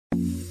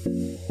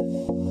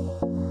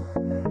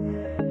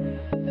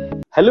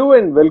Hello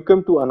and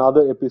welcome to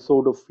another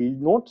episode of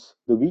Field Notes,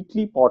 the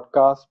weekly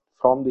podcast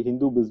from the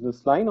Hindu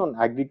Business Line on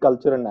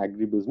agriculture and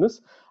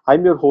agribusiness.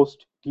 I'm your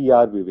host,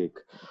 TR Vivek.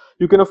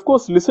 You can, of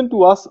course, listen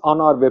to us on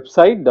our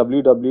website,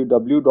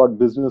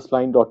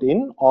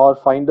 www.businessline.in, or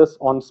find us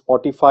on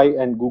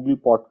Spotify and Google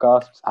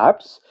Podcasts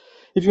apps.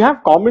 If you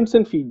have comments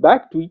and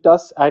feedback, tweet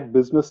us at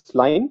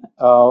businessline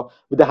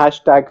with the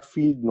hashtag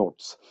Field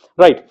Notes.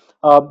 Right.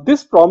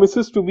 This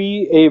promises to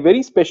be a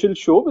very special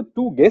show with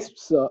two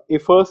guests, a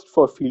first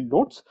for Field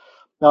Notes.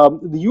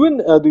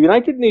 The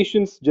United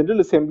Nations General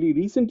Assembly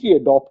recently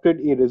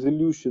adopted a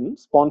resolution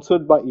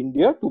sponsored by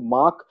India to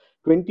mark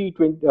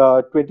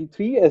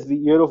 2023 as the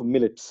year of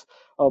millets.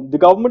 The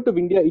government of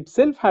India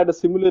itself had a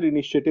similar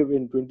initiative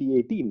in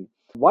 2018.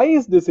 Why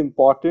is this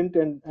important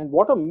and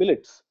what are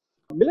millets?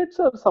 Millets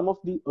are some of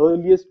the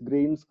earliest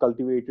grains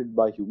cultivated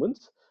by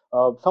humans.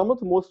 Some of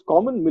the most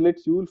common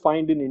millets you will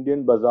find in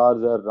Indian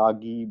bazaars are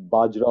ragi,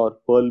 bajra or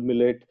pearl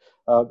millet,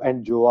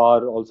 and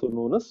jowar, also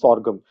known as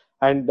sorghum.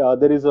 And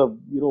there is a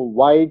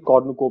wide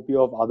cornucopia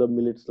of other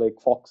millets like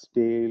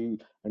foxtail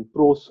and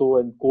proso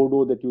and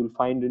kodo that you will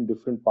find in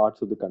different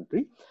parts of the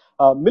country.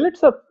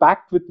 Millets are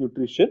packed with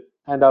nutrition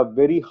and are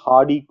very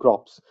hardy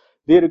crops.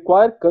 They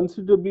require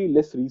considerably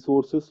less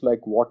resources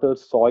like water,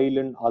 soil,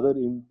 and other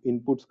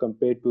inputs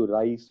compared to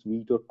rice,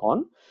 wheat, or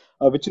corn,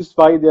 which is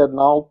why they are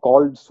now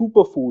called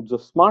superfoods or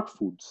smart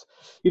foods.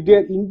 If they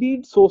are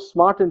indeed so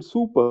smart and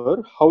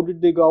super, how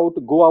did they go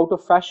out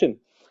of fashion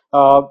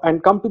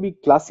and come to be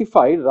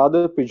classified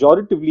rather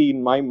pejoratively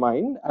in my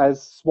mind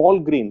as small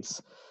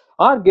grains?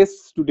 Our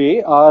guests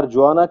today are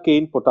Joanna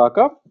Kane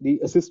Potaka, the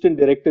Assistant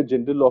Director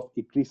General of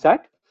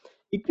ICRISAT.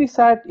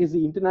 ICRISAT is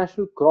the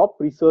International Crop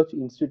Research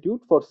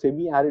Institute for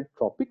Semi-Arid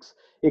Tropics,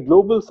 a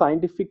global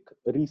scientific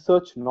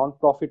research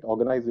non-profit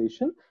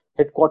organization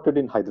headquartered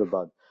in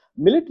Hyderabad.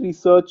 Millet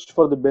research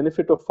for the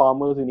benefit of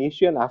farmers in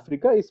Asia and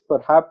Africa is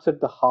perhaps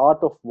at the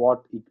heart of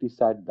what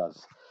ICRISAT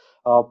does.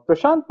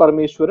 Prashant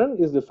Parameswaran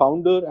is the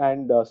founder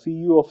and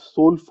CEO of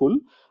Soulful,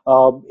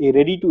 a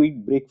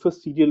ready-to-eat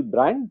breakfast cereal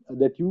brand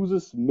that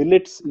uses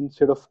millets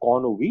instead of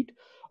corn or wheat.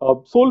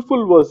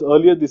 Soulful was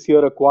earlier this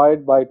year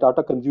acquired by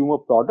Tata Consumer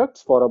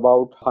Products for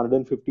about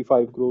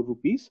 155 crore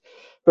rupees.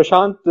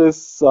 Prashant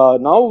is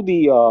now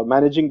the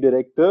managing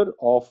director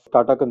of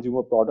Tata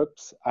Consumer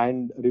Products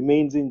and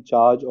remains in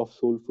charge of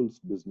Soulful's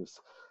business.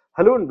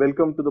 Hello and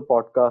welcome to the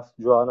podcast,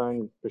 Joanna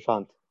and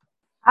Prashant.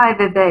 Hi,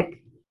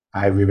 Vivek.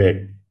 Hi,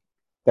 Vivek.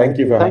 Thank Thank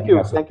you you, for thank having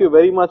you, us. thank you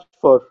very much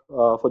for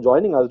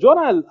joining us,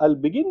 Joanna. I'll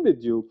begin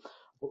with you.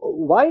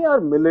 Why are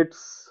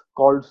millets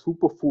called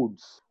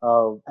superfoods,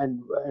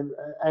 and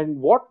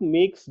what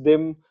makes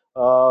them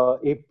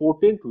a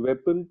potent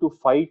weapon to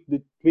fight the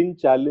twin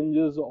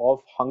challenges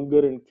of hunger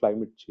and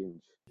climate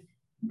change?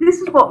 This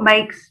is what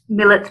makes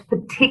millets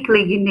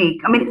particularly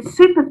unique. I mean,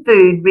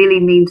 superfood really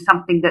means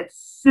something that's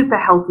super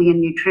healthy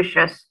and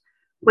nutritious,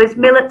 whereas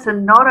millets are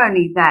not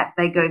only that,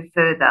 they go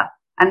further.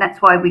 And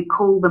that's why we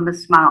call them a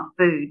smart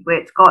food, where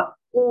it's got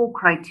all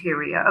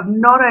criteria of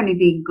not only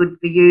being good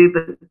for you,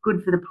 but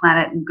good for the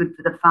planet and good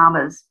for the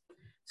farmers.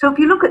 So if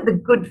you look at the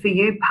good for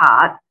you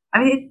part, I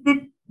mean,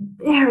 it's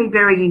very,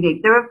 very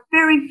unique. There are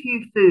very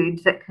few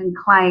foods that can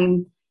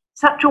claim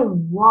such a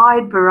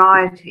wide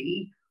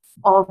variety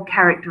of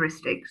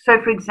characteristics. So,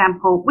 for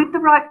example, with the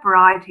right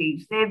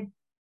varieties, they're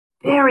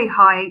very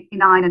high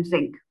in iron and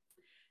zinc.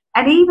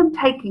 And even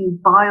taking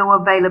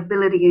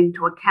bioavailability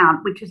into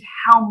account, which is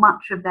how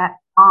much of that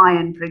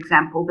iron, for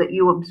example, that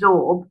you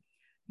absorb,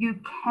 you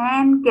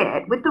can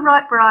get, with the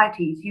right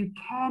varieties, you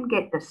can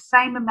get the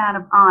same amount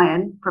of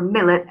iron from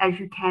millet as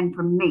you can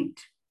from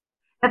meat.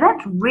 Now,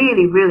 that's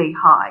really, really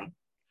high.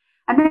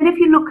 And then if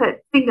you look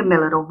at finger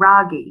millet or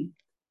ragi,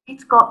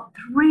 it's got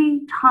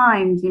 3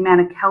 times the amount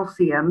of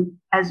calcium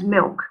as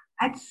milk.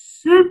 That's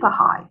super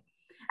high.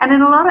 And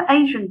in a lot of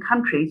Asian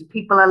countries,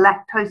 people are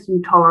lactose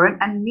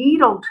intolerant and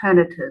need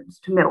alternatives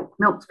to milk.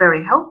 Milk's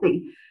very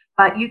healthy,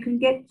 but you can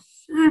get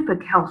super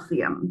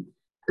calcium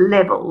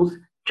levels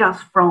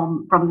just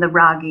from the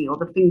ragi or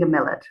the finger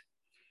millet.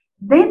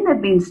 Then there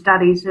have been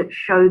studies that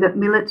show that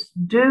millets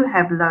do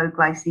have low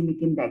glycemic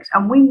index,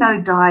 and we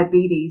know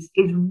diabetes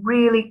is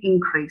really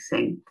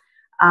increasing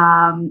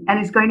and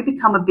is going to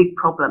become a big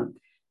problem.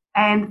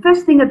 And the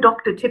first thing a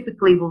doctor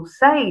typically will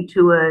say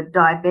to a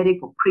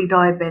diabetic or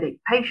pre-diabetic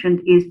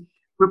patient is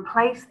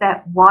replace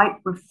that white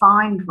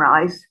refined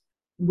rice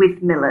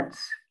with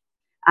millets.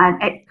 And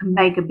it can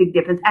make a big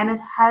difference. And it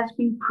has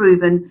been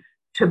proven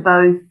to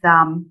both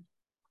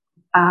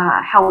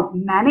help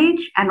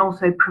manage and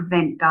also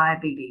prevent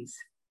diabetes.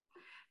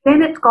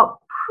 Then it's got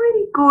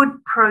pretty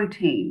good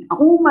protein,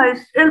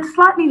 almost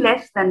slightly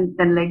less than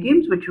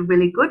legumes, which are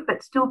really good,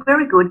 but still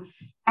very good.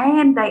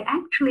 And they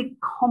actually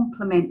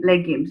complement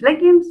legumes.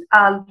 Legumes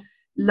are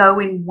low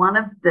in one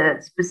of the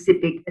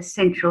specific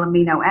essential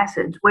amino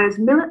acids, whereas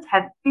millets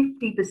have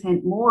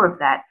 50% more of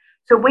that.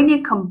 So when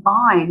you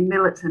combine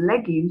millets and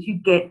legumes, you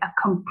get a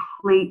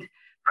complete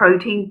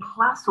protein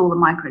plus all the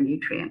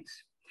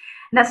micronutrients.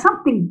 Now,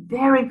 something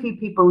very few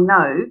people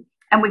know,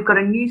 and we've got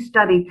a new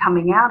study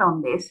coming out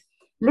on this,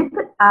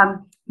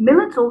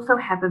 millets also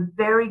have a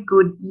very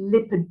good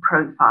lipid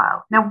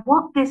profile. Now,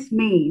 what this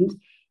means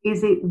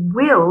is it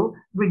will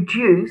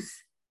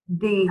reduce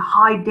the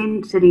high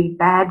density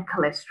bad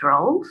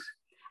cholesterols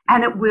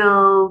and it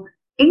will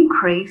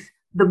increase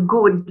the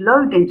good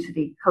low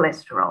density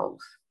cholesterols.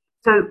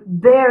 So,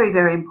 very,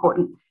 very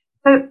important.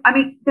 So, I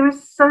mean, there are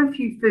so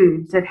few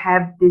foods that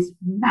have this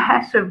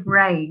massive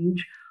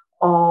range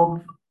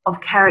of,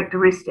 of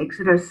characteristics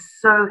that are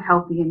so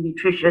healthy and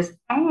nutritious,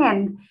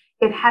 and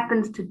it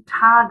happens to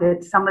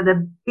target some of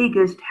the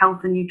biggest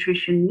health and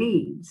nutrition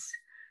needs.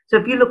 So,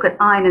 if you look at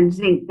iron and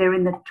zinc, they're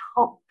in the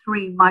top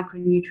three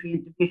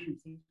micronutrient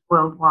deficiencies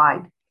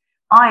worldwide.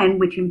 Iron,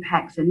 which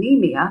impacts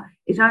anemia,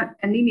 is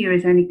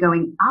only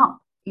going up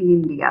in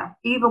India,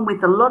 even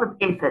with a lot of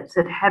efforts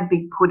that have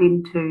been put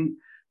into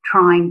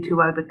trying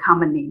to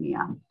overcome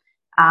anemia.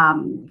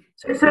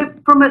 So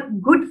from a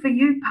good for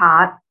you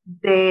part,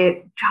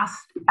 they're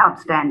just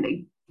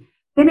outstanding.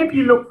 Then if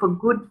you look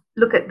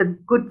at the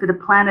good for the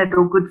planet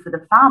or good for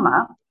the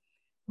farmer,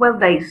 well,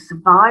 they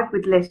survive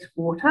with less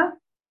water.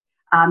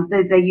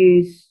 They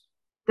use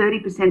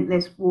 30%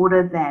 less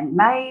water than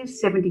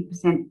maize,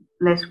 70%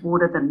 less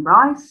water than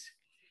rice.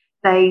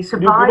 They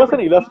Could you give survive us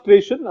an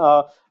illustration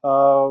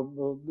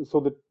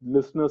so that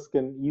listeners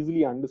can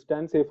easily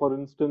understand? Say, for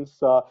instance,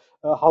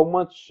 how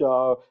much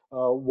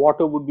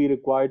water would be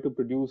required to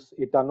produce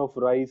a ton of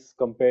rice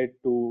compared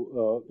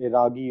to a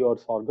ragi or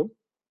sorghum?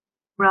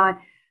 Right.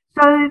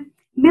 So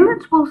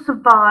millets will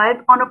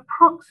survive on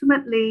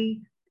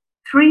approximately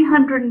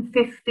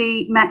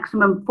 350,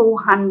 maximum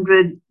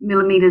 400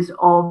 millimeters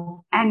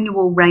of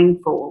annual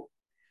rainfall,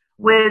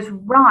 whereas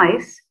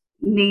rice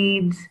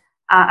needs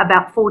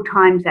about four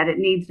times that. It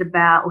needs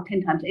about, or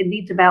 10 times, it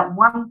needs about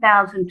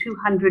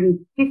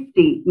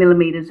 1,250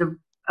 millimeters of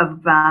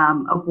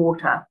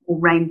water or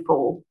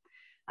rainfall.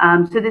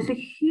 So there's a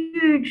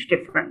huge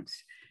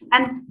difference.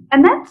 And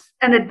that's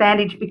an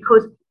advantage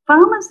because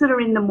farmers that are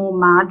in the more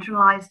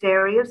marginalized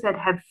areas that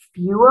have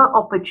fewer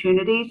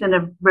opportunities and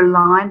are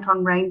reliant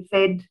on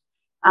rain-fed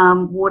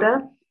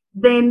water,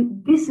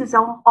 then this is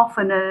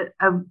often a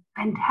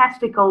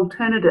fantastic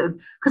alternative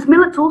because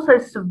millets also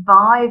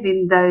survive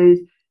in those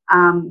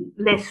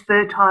less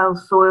fertile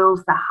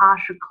soils, the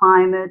harsher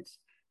climates.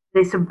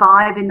 They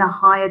survive in the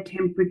higher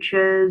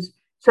temperatures.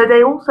 So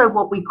they're also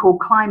what we call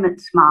climate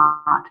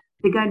smart.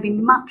 They're going to be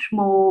much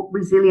more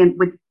resilient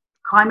with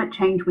climate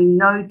change. We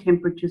know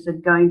temperatures are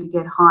going to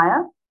get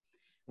higher.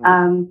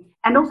 And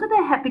also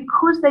they have,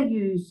 because they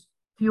use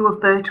fewer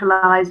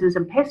fertilizers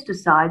and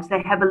pesticides,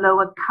 they have a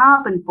lower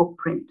carbon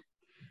footprint.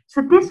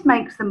 So this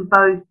makes them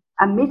both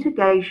a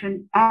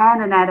mitigation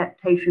and an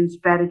adaptation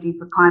strategy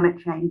for climate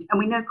change. And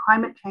we know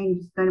climate change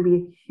is going to be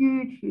a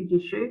huge, huge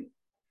issue.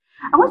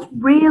 And what's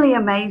really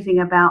amazing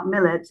about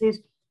millets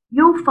is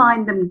you'll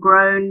find them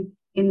grown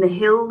in the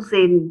hills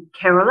in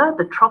Kerala,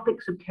 the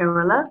tropics of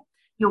Kerala.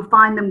 You'll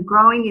find them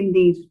growing in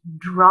these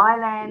dry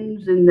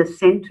lands in the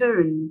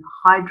center and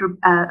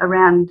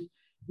around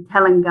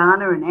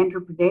Telangana and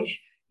Andhra Pradesh.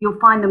 You'll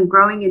find them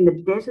growing in the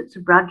deserts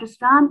of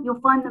Rajasthan. You'll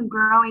find them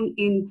growing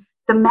in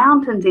the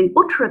mountains in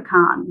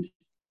Uttarakhand.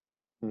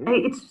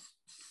 It's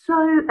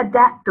so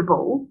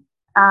adaptable.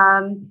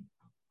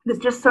 There's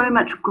just so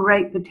much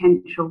great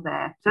potential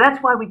there. So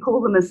that's why we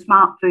call them a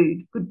smart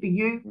food. Good for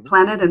you,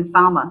 planet, and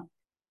farmer.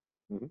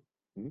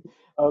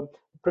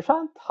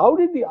 Prashant, how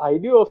did the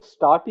idea of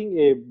starting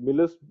a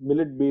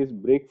millet-based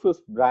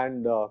breakfast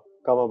brand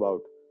come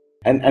about?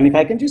 And if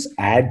I can just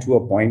add to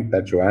a point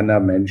that Joanna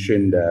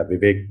mentioned,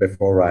 Vivek,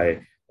 before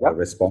I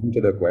respond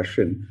to the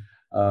question,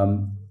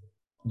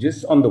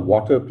 just on the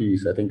water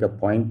piece, I think a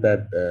point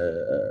that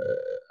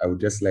I would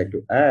just like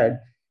to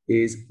add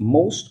is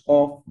most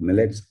of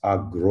millets are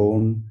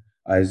grown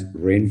as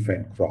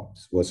rain-fed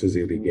crops versus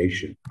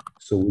irrigation.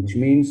 So which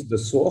means the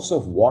source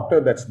of water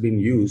that's been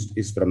used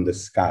is from the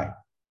sky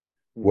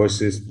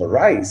versus for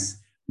rice,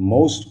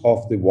 most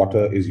of the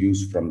water is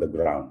used from the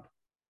ground.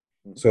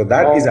 So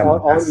that is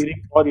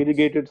or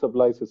irrigated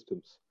supply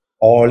systems.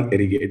 All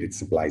irrigated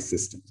supply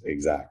systems,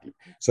 exactly.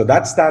 So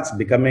that starts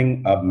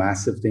becoming a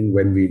massive thing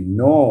when we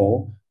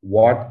know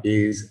what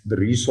is the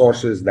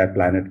resources that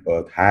planet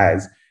Earth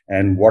has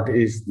and what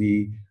is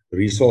the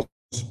resource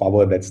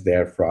power that's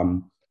there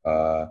from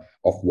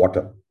of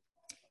water.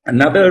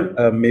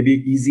 Another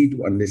maybe easy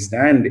to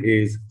understand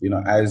is,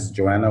 as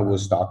Joanna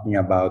was talking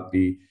about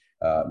the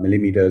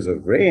millimeters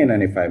of rain,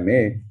 and if I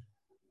may,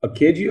 a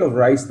kg of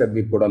rice that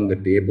we put on the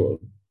table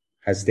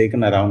has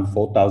taken around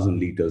 4,000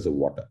 liters of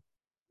water,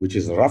 which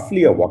is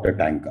roughly a water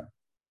tanker.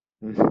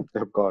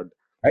 Oh God!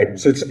 Right.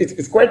 So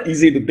it's quite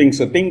easy to think.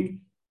 So think,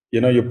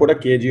 you put a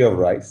kg of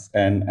rice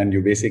and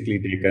you basically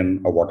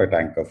taken a water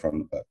tanker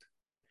from Earth.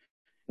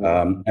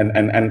 And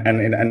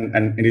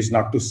it is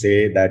not to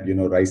say that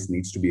rice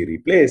needs to be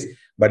replaced,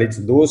 but it's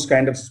those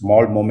kind of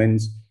small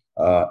moments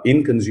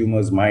in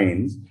consumers'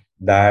 minds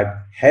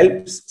that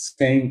helps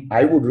saying,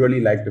 I would really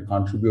like to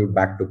contribute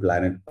back to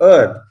planet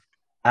Earth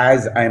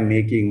as I'm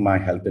making my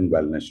health and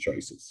wellness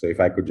choices. So if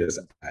I could just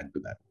add to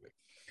that.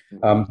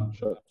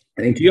 Sure.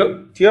 I think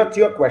to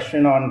your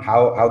question on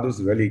how this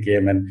really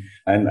came,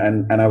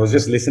 and I was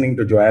just listening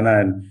to Joanna,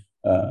 and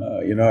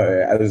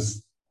I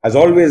was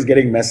always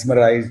getting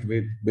mesmerized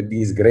with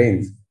these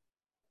grains.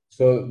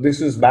 So this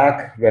was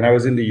back when I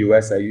was in the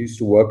US. I used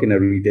to work in a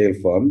retail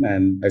firm,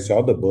 and I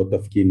saw the birth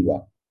of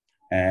quinoa.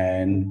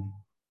 And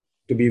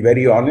to be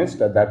very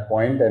honest, at that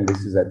point, and this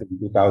is I think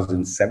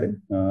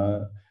 2007,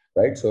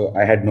 right? So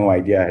I had no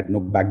idea, I had no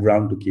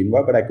background to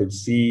quinoa, but I could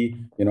see,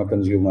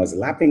 consumers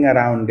lapping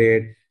around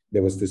it.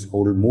 There was this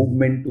whole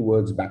movement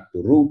towards back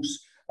to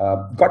roots.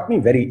 Got me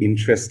very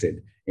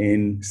interested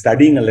in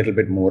studying a little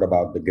bit more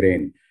about the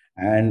grain.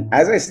 And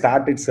as I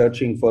started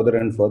searching further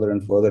and further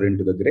and further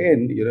into the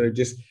grain, it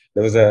just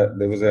there was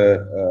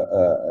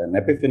an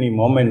epiphany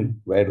moment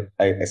where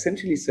I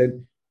essentially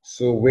said,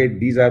 so wait,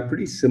 these are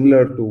pretty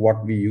similar to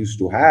what we used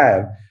to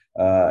have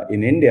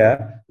in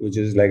India, which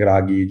is like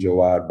ragi,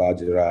 jowar,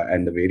 bajra,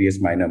 and the various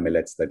minor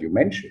millets that you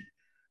mentioned.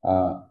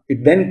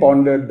 It then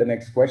pondered the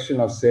next question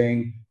of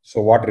saying, so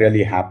what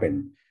really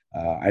happened?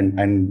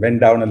 And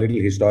went down a little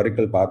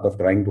historical path of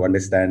trying to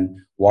understand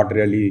what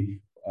really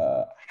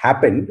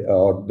happened,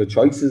 or the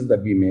choices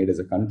that we made as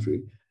a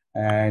country.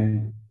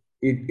 And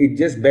it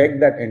just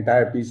begged that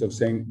entire piece of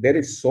saying there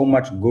is so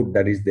much good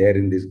that is there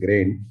in this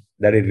grain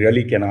that it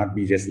really cannot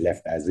be just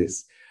left as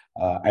is.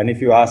 And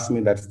if you ask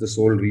me, that's the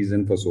sole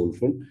reason for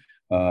Soulful,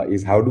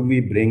 is how do we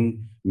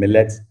bring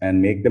millets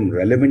and make them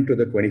relevant to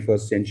the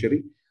 21st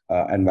century?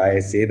 And why I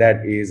say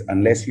that is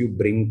unless you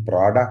bring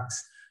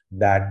products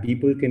that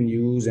people can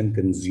use and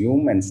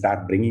consume and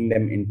start bringing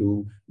them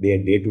into their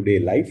day-to-day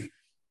life,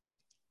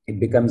 it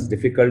becomes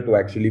difficult to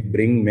actually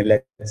bring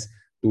millets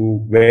to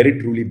where it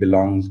truly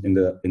belongs in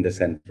the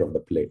center of the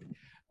plate.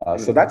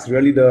 So that's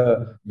really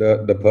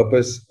the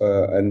purpose,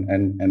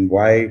 and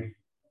why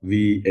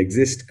we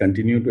exist,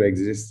 continue to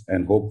exist,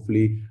 and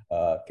hopefully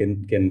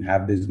can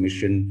have this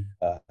mission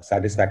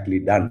satisfactorily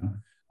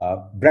done.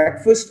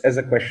 Breakfast, as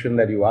a question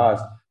that you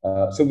asked,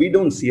 so we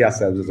don't see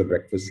ourselves as a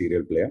breakfast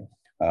cereal player.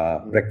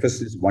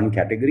 Breakfast is one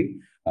category.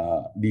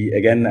 The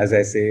again, as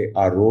I say,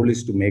 our role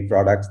is to make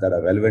products that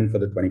are relevant for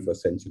the 21st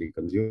century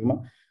consumer.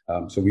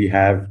 So we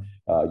have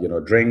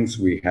drinks,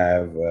 we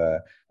have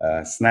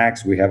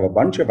snacks, we have a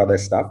bunch of other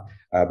stuff,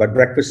 but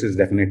breakfast is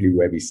definitely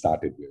where we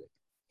started with.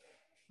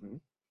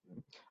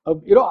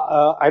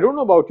 I don't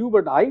know about you,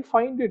 but I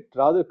find it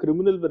rather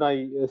criminal when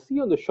I see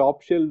on the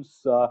shop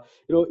shelves,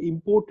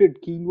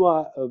 imported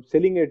quinoa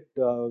selling at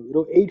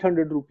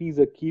 800 rupees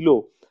a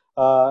kilo,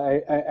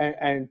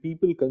 and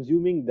people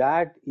consuming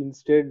that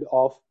instead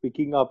of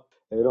picking up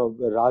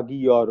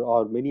ragi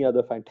or many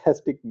other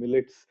fantastic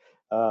millets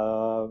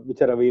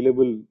which are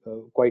available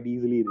quite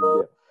easily in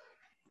India.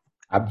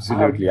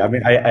 Absolutely. I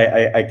mean,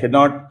 I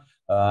cannot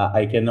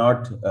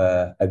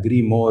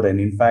agree more. And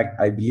in fact,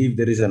 I believe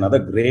there is another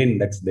grain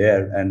that's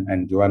there,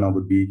 and Joanna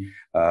would be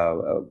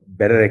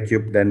better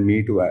equipped than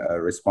me to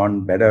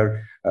respond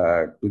better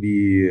to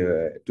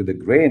the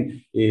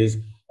grain. Is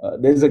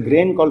there's a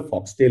grain called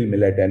foxtail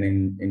millet, and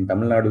in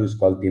Tamil Nadu is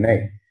called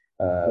tinai.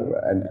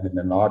 And in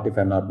the north, if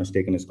I'm not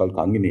mistaken, is called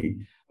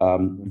kangini.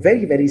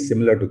 Very, very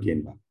similar to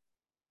quinoa.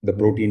 The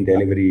protein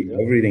delivery,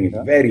 everything is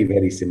very,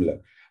 very similar.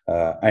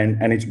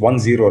 And it's 1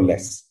 0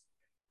 less,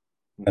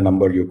 the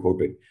number you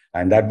quoted.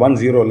 And that 1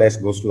 0 less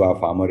goes to our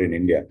farmer in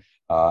India.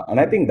 And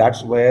I think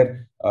that's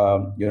where,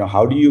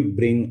 how do you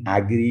bring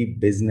agri,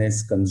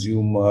 business,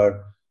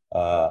 consumer,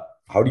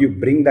 how do you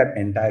bring that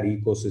entire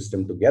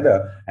ecosystem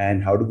together,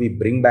 and how do we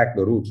bring back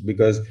the roots?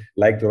 Because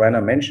like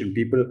Joanna mentioned,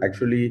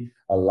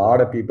 a lot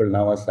of people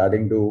now are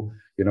starting to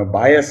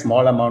buy a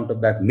small amount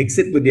of that, mix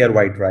it with their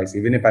white rice,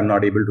 even if I'm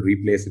not able to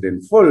replace it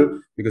in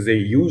full, because they're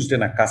used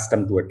and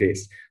accustomed to a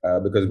taste.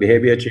 Because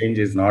behavior change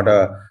is not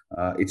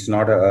it's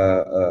not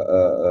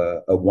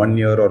a 1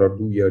 year or a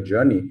 2 year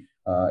journey.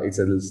 It's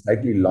a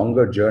slightly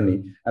longer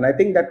journey, and I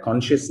think that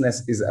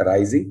consciousness is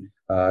arising.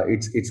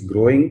 It's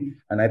growing,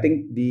 and I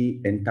think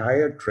the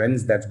entire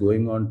trends that's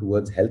going on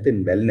towards health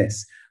and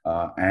wellness,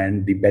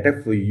 and the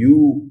better for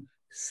you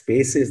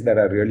spaces that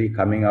are really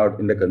coming out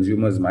in the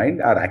consumer's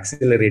mind are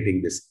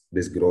accelerating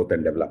this growth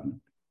and development.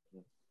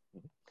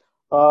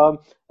 Um,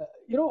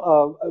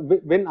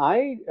 when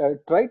I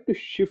tried to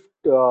shift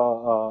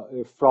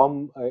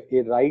from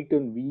a right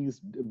and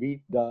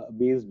wheat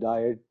based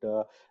diet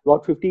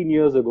about 15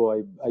 years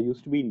ago, I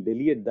used to be in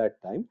Delhi at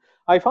that time.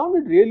 I found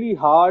it really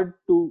hard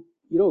to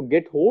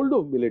get hold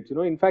of millets.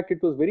 In fact,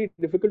 it was very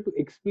difficult to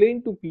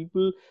explain to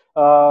people,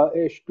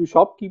 to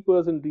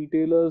shopkeepers and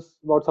retailers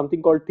about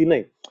something called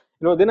tinai.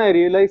 Then I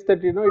realized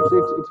that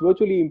it's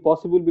virtually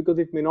impossible because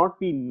it may not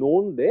be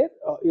known there.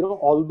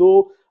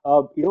 Although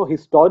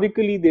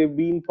historically they've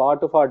been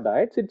part of our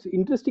diets. It's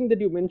interesting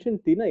that you mentioned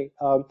tinai.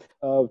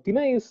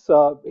 Tinai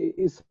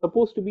is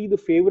supposed to be the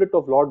favorite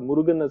of Lord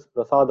Murugan as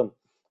prasadam.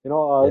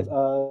 Yes.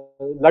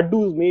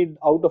 Laddus made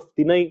out of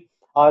tinai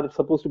are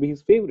supposed to be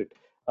his favorite.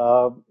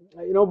 Uh,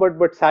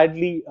 but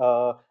sadly,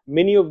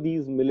 many of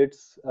these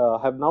millets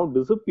have now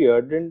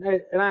disappeared,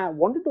 and I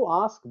wanted to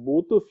ask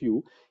both of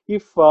you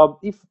if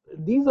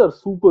these are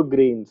super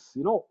grains,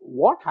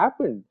 what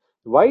happened?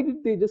 Why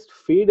did they just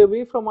fade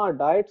away from our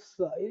diets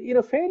in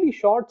a fairly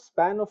short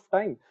span of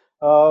time?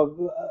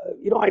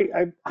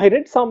 I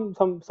read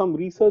some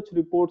research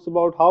reports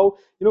about how,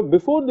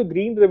 before the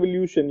Green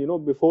Revolution,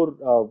 before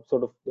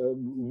sort of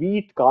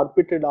wheat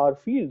carpeted our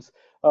fields,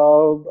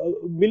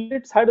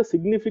 millets had a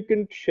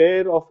significant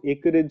share of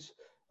acreage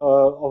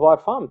of our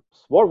farms.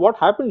 What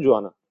happened,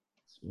 Joanna?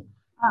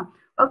 Ah,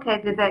 okay,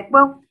 Vivek.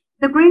 Well,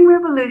 the Green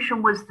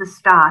Revolution was the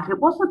start. It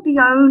wasn't the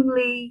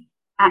only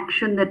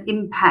action that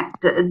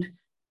impacted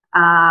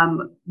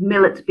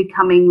millets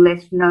becoming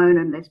less known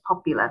and less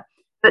popular.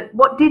 But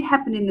what did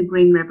happen in the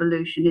Green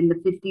Revolution in the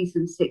 50s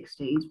and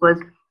 60s was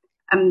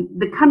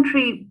the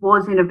country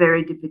was in a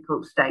very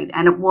difficult state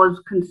and it was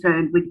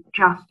concerned with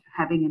just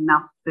having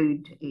enough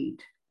food to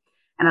eat.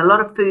 And a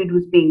lot of food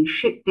was being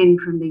shipped in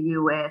from the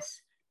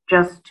US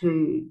just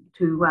to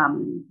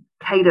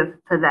cater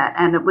for that.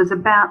 And it was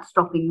about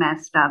stopping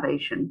mass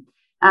starvation.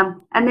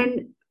 And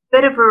then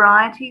better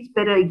varieties,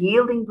 better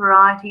yielding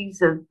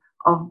varieties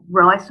of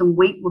rice and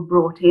wheat were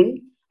brought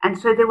in. And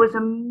so there was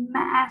a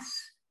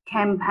mass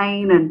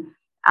campaign and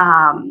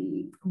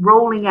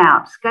rolling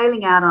out,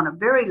 scaling out on a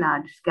very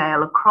large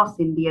scale across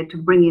India to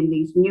bring in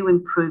these new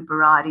improved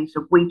varieties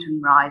of wheat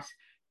and rice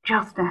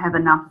just to have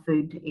enough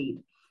food to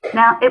eat.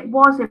 Now, it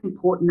was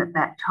important at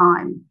that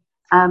time.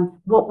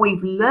 What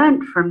we've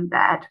learned from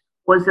that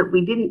was that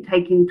we didn't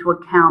take into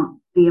account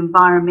the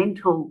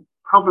environmental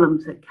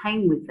problems that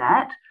came with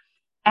that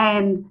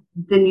and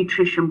the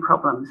nutrition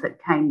problems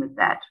that came with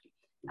that.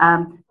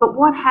 But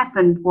what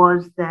happened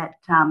was that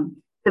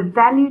the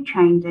value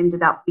chains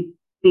ended up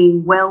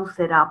being well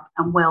set up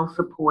and well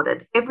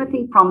supported.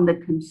 Everything from the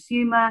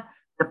consumer,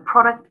 the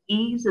product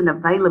ease and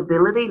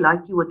availability, like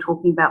you were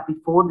talking about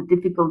before, the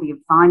difficulty of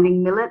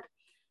finding millet,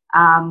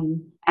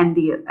 and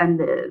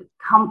the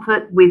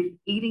comfort with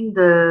eating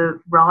the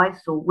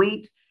rice or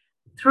wheat,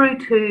 through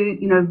to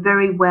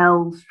very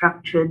well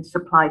structured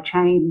supply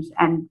chains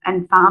and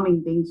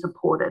farming being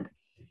supported.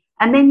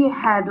 And then you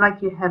had,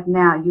 like you have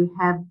now,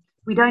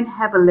 we don't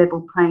have a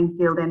level playing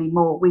field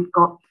anymore. We've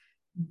got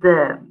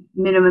the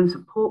minimum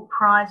support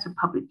price, a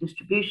public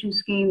distribution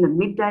scheme, the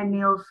midday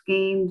meal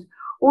schemes,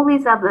 all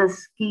these other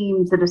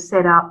schemes that are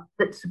set up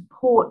that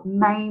support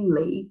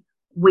mainly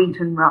wheat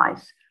and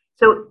rice.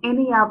 So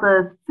any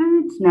other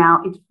foods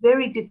now, it's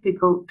very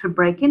difficult to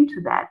break into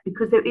that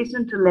because there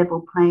isn't a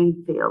level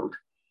playing field.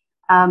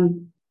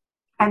 And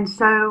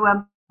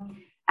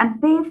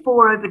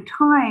therefore, over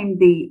time,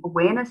 the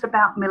awareness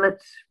about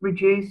millets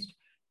reduced,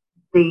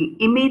 the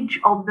image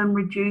of them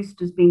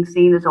reduced as being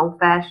seen as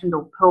old-fashioned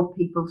or poor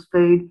people's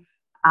food.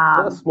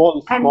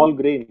 Small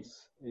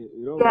grains. I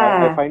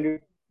Yeah. find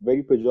it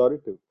very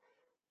pejorative.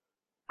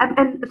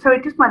 And sorry,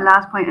 just my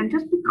last point. And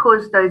just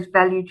because those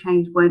value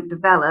chains weren't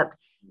developed,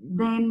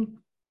 then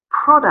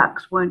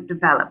products weren't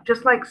developed.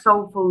 Just like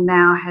Soulful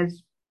now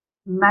has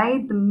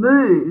made the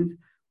move,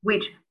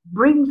 which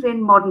brings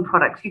in modern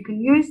products. You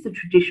can use the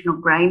traditional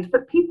grains,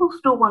 but people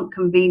still want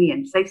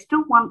convenience. They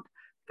still want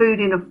food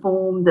in a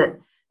form that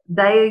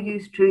they are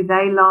used to,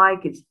 they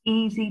like, it's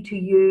easy to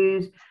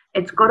use,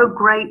 it's got a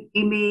great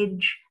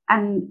image.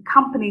 And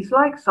companies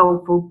like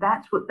Soulful,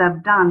 that's what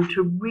they've done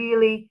to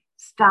really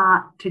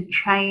start to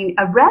change.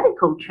 A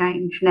radical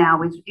change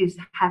now is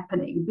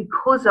happening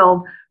because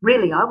of,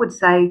 really, I would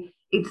say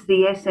it's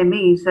the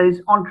SMEs,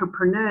 those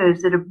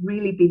entrepreneurs that have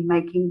really been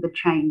making the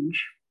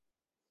change.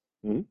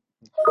 Mm-hmm.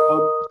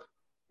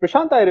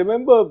 Prashant, I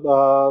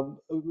remember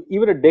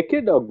even a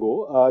decade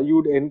ago,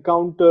 you'd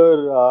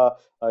encounter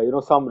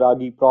some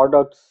ragi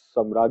products,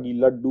 some ragi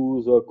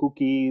laddus or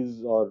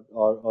cookies or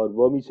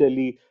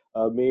vermicelli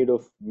made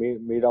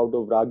out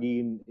of ragi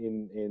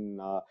in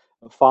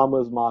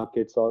farmers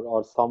markets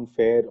or some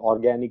fair,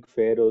 organic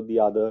fair or the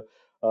other.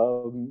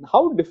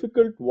 How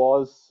difficult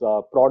was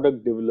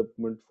product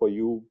development for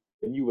you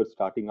when you were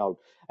starting out?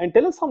 And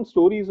tell us some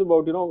stories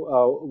about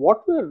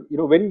what were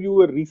when you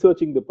were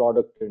researching the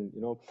product, and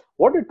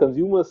what did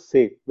consumers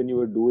say when you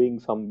were doing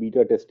some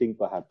beta testing,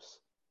 perhaps?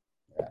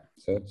 Yeah.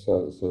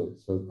 So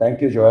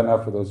thank you, Joanna,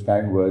 for those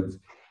kind words.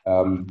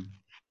 The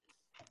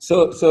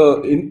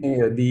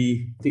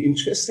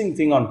interesting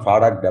thing on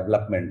product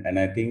development, and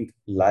I think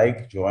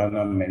like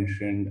Joanna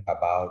mentioned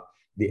about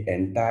the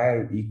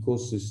entire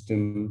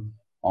ecosystem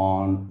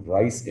on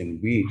rice and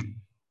wheat.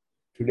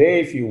 Today,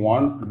 if you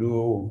want to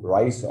do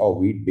rice or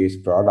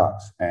wheat-based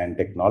products and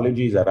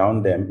technologies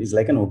around them is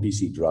like an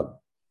OTC drug.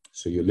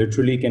 So you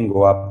literally can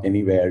go up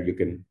anywhere, you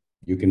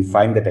can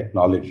find the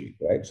technology,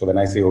 right? So when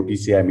I say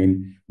OTC, I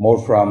mean more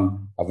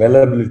from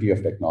availability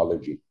of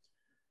technology.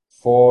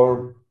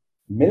 For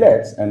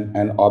millets,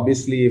 and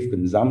obviously if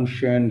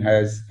consumption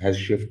has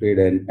shifted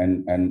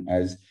and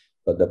as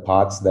the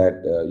parts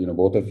that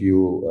both of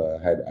you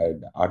had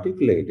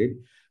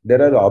articulated, there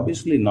are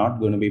obviously not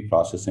going to be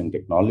processing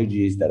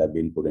technologies that have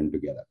been put in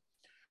together.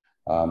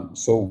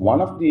 So one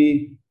of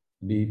the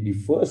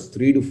first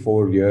 3 to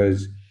 4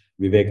 years,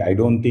 Vivek, I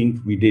don't think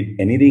we did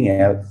anything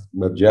else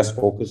but just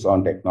focus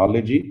on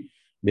technology,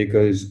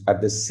 because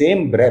at the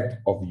same breath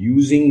of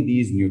using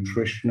these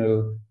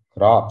nutritional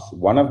crops,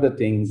 one of the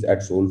things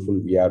at Soulful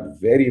we are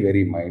very,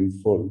 very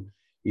mindful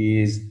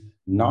is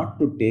not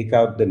to take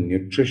out the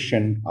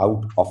nutrition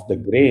out of the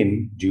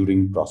grain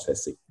during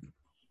processing,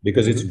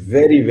 because it's Mhm.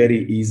 very, very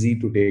easy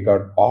to take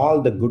out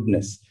all the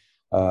goodness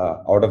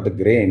out of the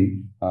grain.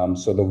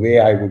 So the way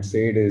I would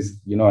say it is,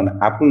 an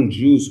apple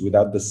juice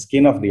without the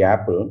skin of the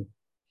apple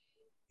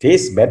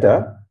tastes better,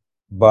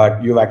 but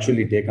you've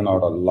actually taken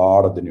out a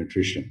lot of the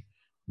nutrition.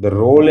 The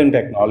role in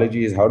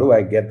technology is, how do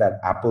I get that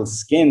apple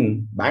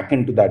skin back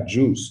into that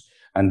juice?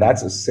 And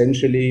that's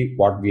essentially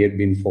what we have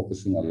been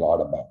focusing a lot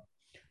about.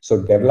 So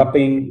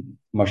developing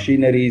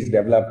machineries,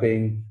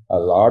 developing a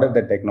lot of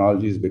the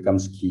technologies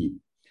becomes key.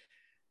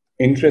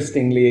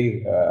 Interestingly,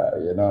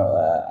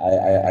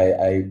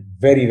 I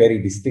very, very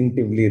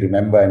distinctively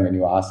remember, and when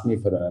you asked me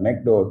for an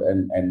anecdote,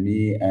 and me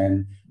and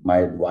my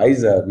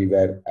advisor, we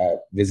were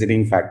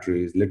visiting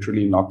factories,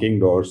 literally knocking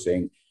doors,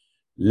 saying,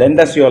 "Lend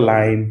us your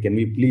line. Can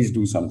we please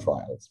do some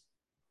trials?"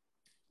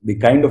 The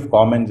kind of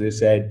comments they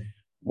said: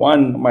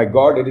 one, my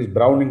God, it is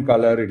brown in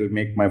color. It will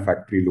make my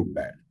factory look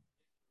bad.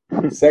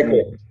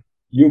 Second,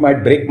 you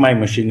might break my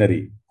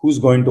machinery. Who's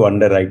going to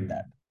underwrite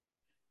that?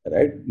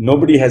 Right?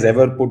 Nobody has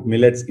ever put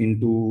millets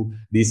into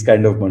these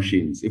kind of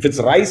machines. If it's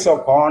rice or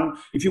corn,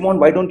 if you want,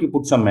 why don't you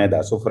put some maida?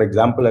 So, for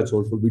example, at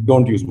Soulful, we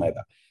don't use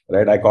maida,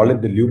 right? I call it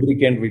the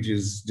lubricant, which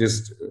is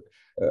just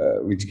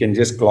which can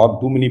just clog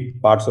too many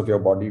parts of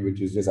your body,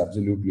 which is just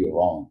absolutely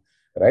wrong,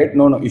 right?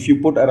 No, no. If you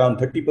put around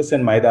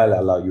 30% maida, I'll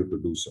allow you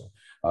to do so.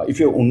 If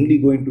you're only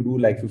going to do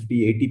like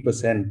 50,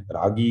 80%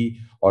 ragi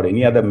or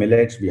any other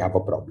millets, we have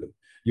a problem.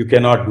 You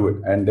cannot do it.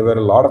 And there were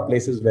a lot of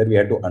places where we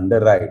had to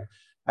underwrite.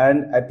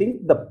 And I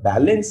think the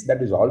balance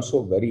that is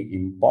also very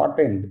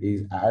important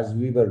is, as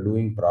we were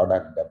doing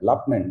product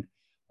development,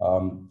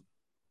 um,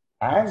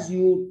 as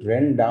you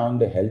trend down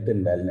the health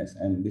and wellness,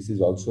 and this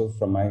is also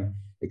from my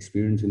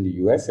experience in the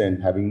US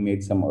and having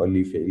made some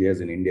early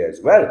failures in India as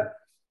well,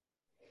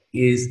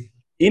 is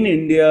in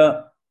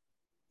India,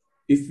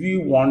 if we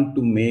want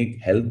to make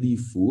healthy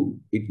food,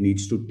 it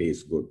needs to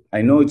taste good.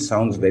 I know it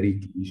sounds very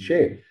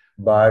cliche,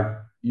 but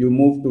you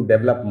move to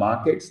developed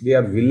markets, they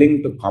are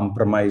willing to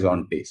compromise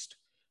on taste.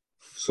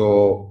 So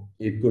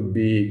it could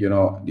be,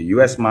 the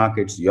US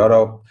markets,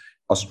 Europe,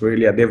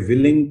 Australia,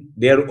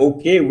 they're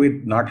okay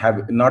with not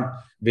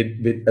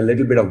with a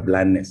little bit of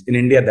blandness. In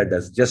India, that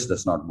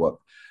does not work.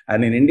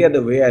 And in India,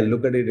 the way I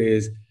look at it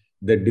is,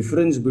 the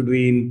difference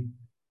between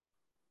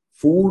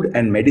food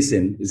and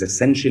medicine is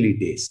essentially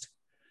taste.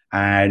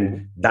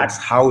 And that's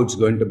how it's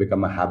going to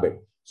become a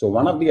habit. So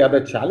one of the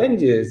other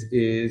challenges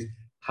is,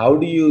 how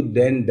do you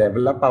then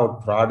develop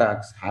out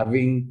products,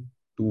 having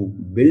to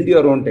build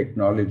your own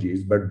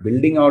technologies, but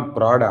building out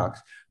products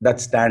that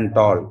stand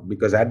tall?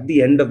 Because at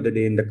the end of the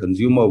day, in the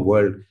consumer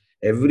world,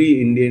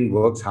 every Indian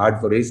works hard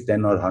for his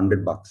 10 or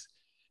 100 bucks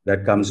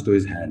that comes to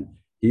his hand.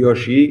 He or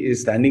she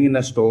is standing in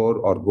a store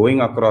or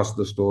going across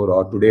the store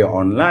or today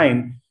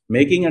online,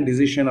 making a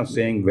decision of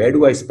saying, where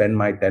do I spend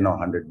my 10 or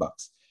 100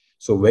 bucks?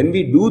 So when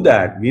we do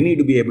that, we need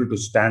to be able to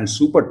stand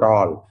super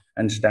tall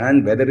and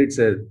stand, whether it's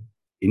a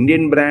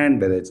Indian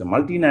brand, whether it's a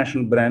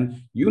multinational brand,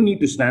 you need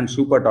to stand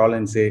super tall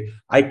and say,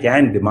 I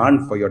can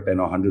demand for your 10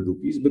 or 100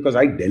 rupees because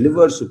I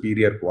deliver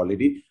superior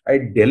quality, I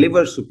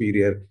deliver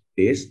superior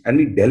taste, and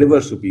we deliver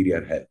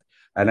superior health.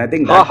 And I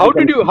think that How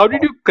did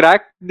becomes, you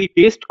crack the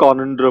taste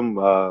conundrum,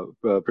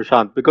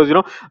 Prashant? Because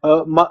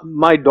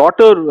my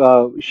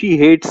daughter, she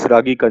hates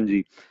ragi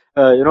kanji,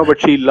 but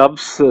she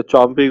loves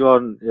chomping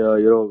on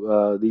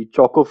the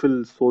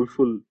Chocofill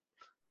Soulful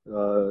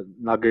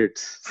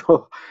nuggets.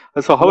 So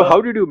how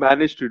no, did you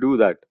manage to do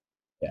that?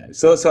 yeah.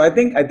 So I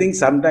think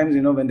sometimes,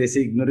 when they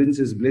say ignorance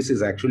is bliss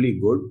is actually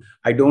good.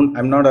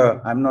 I'm not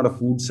a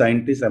food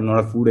scientist. I'm not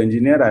a food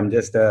engineer. I'm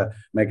just a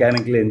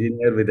mechanical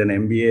engineer with an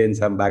MBA and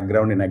some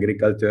background in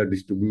agriculture,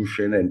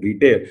 distribution, and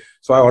retail.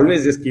 So I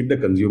always just keep the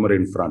consumer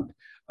in front,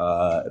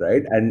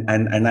 right?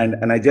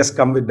 And I just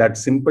come with that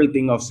simple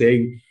thing of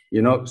saying,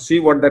 see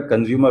what that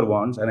consumer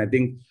wants. And I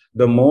think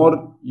the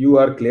more you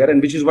are clear,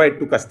 and which is why it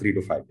took us 3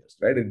 to 5 years,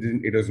 right?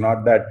 It was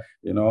not that,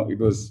 it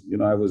was,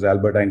 I was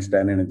Albert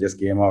Einstein and it just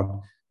came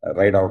out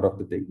right out of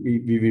the thing.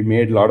 We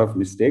made a lot of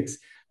mistakes.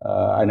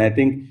 And I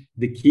think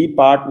the key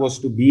part was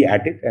to be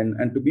at it,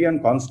 and to be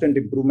on constant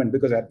improvement,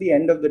 because at the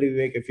end of the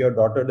day, if your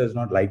daughter does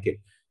not like it,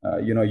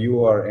 you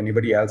or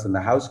anybody else in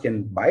the house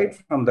can buy it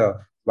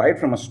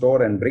from a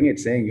store and bring it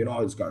saying,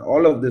 it's got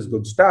all of this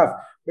good stuff.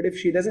 But if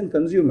she doesn't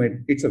consume it,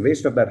 it's a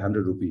waste of that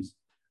 100 rupees,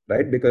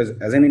 right? Because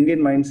as an Indian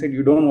mindset,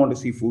 you don't want to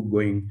see food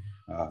going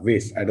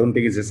waste. I don't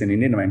think it's just an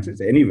Indian mindset,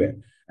 it's anywhere.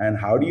 And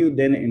how do you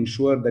then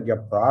ensure that your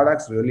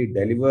products really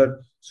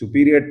deliver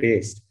superior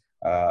taste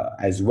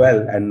as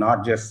well, and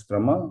not just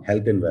from a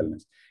health and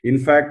wellness? In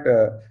fact,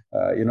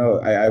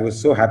 I was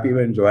so happy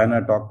when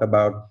Joanna talked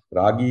about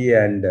ragi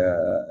and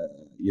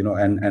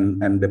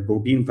and the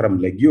protein from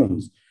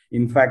legumes.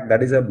 In fact,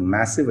 that is a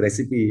massive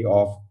recipe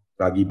of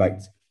ragi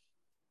bites.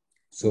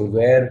 So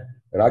where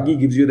ragi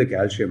gives you the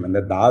calcium, and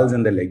the dals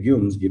and the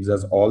legumes gives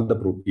us all the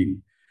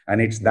protein. And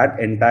it's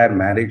that entire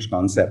marriage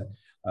concept.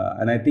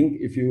 And I think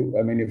if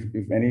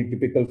any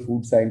typical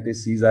food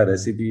scientist sees our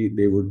recipe,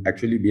 they would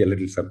actually be a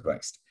little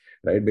surprised,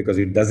 right? Because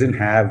it doesn't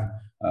have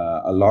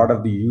a lot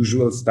of the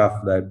usual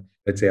stuff that,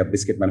 let's say, a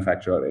biscuit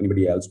manufacturer or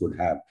anybody else would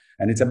have.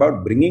 And it's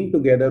about bringing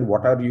together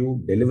what are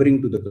you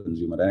delivering to the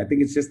consumer. And I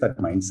think it's just that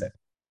mindset.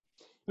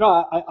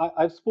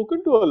 I've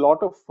spoken to a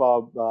lot of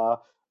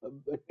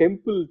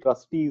temple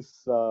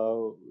trustees,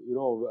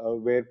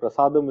 where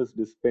prasadam is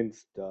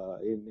dispensed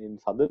in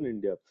southern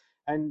India.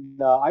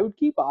 And I would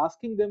keep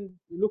asking them,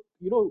 look,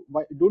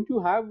 why don't you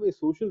have a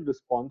social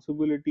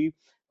responsibility?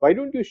 Why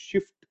don't you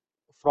shift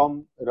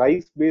from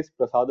rice-based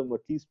prasadam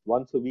at least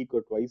once a week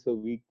or twice a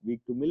week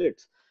to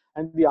millets?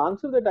 And the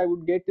answer that I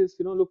would get is,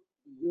 look,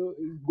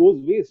 it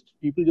goes waste.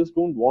 People just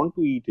don't want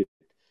to eat it.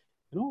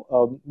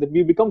 That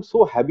we become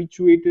so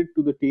habituated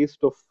to the taste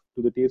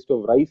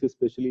of rice,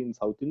 especially in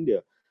South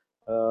India.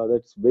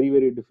 That's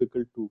very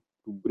difficult to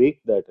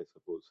break that, I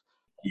suppose.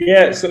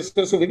 Yeah, so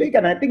Vivek,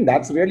 and I think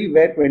that's really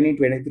where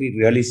 2023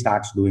 really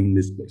starts doing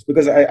this place,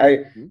 because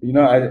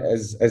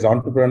as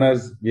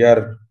entrepreneurs, we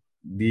are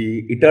the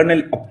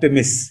eternal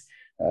optimists,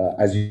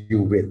 as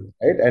you will,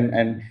 right?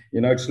 And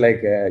it's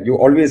like you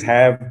always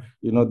have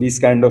these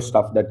kind of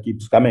stuff that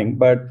keeps coming,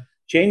 but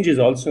change is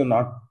also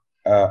not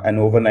an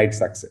overnight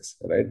success,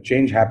 right?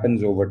 Change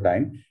happens over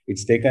time.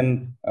 It's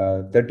taken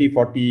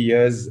 30-40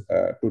 years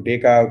to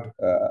take out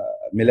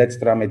millets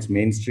from its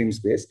mainstream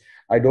space.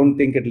 I don't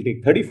think it'll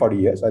take 30-40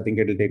 years. I think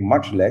it'll take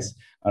much less,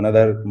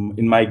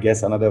 in my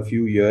guess, another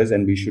few years,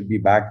 and we should be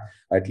back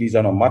at least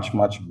on a much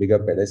bigger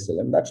pedestal.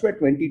 And that's where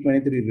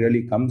 2023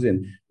 really comes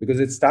in, because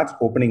it starts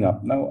opening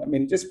up. Now, I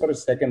mean, just for a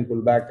second,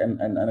 pull back,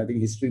 and I think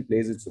history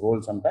plays its role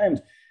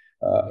sometimes.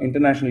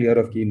 International Year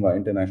of Quinoa,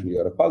 International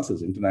Year of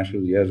Pulses,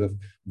 International Years of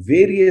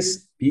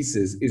various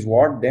pieces is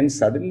what then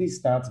suddenly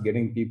starts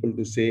getting people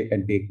to say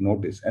and take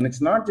notice. And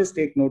it's not just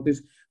take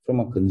notice from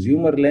a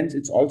consumer lens,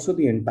 it's also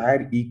the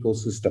entire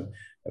ecosystem,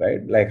 right?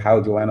 Like how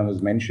Joanna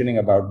was mentioning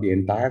about the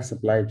entire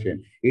supply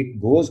chain.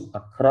 It goes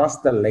across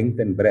the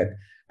length and breadth.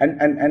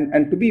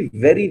 And to be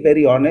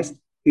very honest,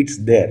 it's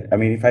there. I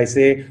mean, if I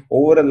say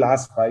over the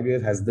last 5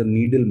 years, has the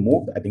needle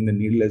moved? I think the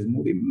needle has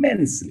moved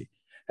immensely.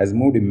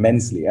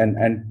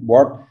 And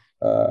what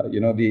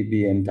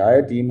the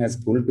entire team has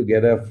pulled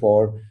together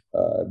for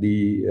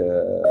the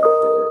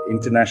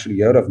International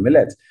Year of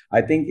Millets,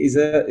 I think is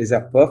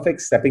a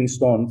perfect stepping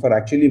stone for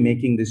actually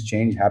making this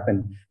change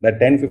happen. That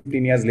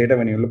 10-15 years later,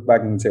 when you look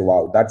back and say,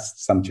 wow,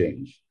 that's some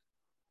change.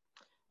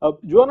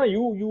 Joanna,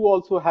 you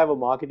also have a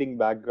marketing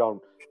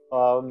background.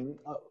 Um,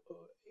 uh,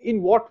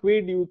 in what way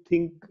do you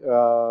think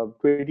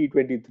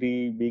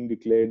 2023 being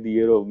declared the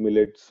year of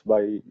millets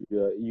by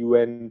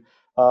UN,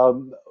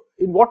 um,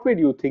 in what way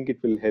do you think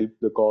it will help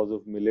the cause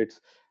of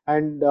millets?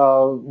 And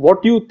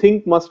what do you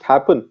think must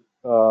happen?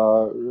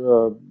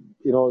 The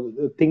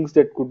things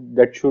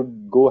that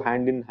should go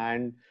hand in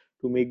hand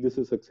to make this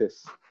a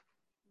success.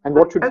 And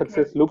what should Okay.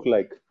 success look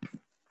like?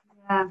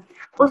 Yeah.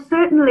 Well,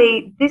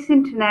 certainly this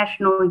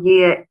international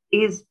year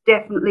is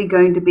definitely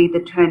going to be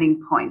the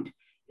turning point.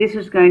 This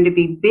is going to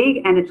be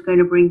big and it's going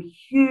to bring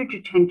huge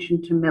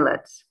attention to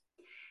millets.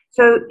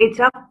 So it's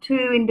up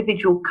to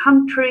individual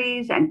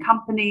countries and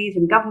companies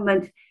and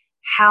governments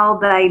how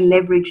they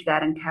leverage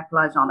that and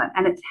capitalize on it.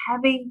 And it's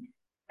having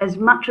as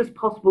much as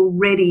possible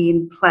ready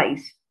in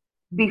place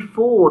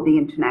before the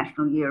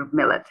International Year of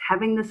Millets,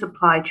 having the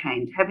supply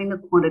chains, having the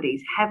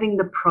quantities, having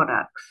the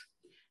products,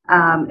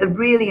 are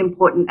really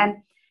important. And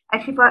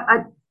actually,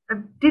 I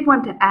did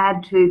want to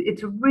add to,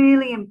 it's a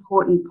really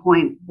important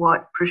point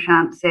what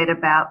Prashant said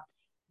about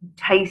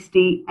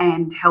tasty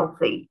and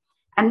healthy.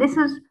 And this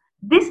is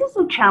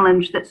a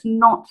challenge that's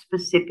not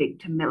specific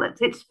to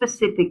millets. It's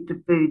specific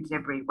to foods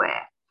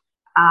everywhere.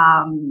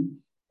 And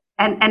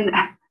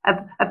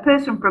a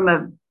person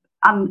from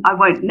I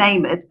won't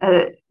name it,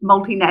 a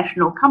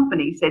multinational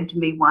company said to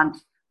me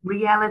once,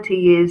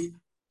 reality is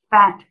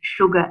fat,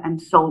 sugar, and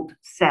salt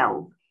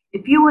sell.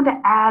 If you want to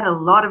add a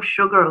lot of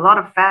sugar, a lot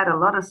of fat, a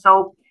lot of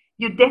salt,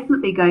 you're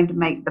definitely going to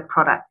make the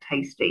product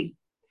tasty.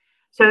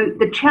 So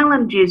the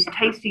challenge is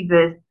tasty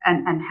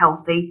and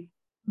healthy,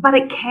 but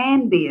it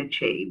can be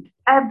achieved.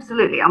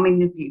 Absolutely. I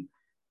mean, if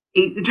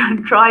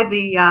you try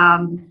the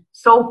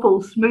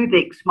Soulful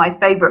Smoothix, my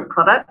favorite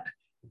product,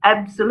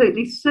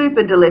 absolutely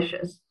super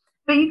delicious.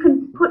 But you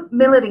can put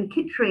millet and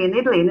kitchery in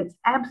Italy, and it's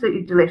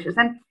absolutely delicious.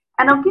 And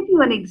I'll give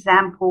you an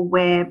example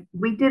where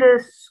we did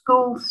a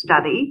school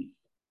study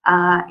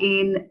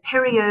in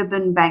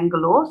peri-urban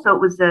Bangalore. So it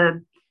was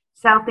a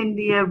South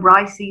India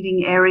rice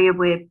eating area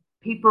where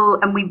people,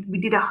 and we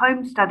did a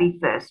home study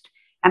first,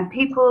 and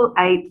people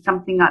ate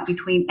something like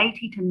between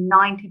 80 to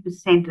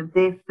 90% of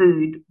their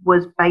food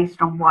was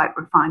based on white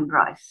refined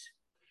rice.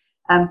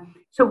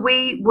 So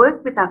we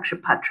worked with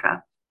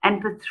Akshapatra, and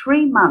for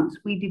 3 months,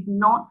 we did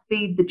not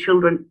feed the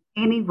children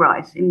any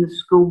rice in the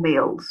school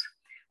meals.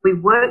 We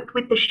worked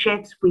with the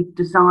chefs. We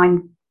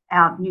designed,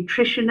 our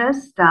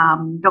nutritionist,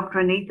 Dr.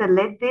 Anita,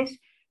 led this.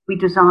 We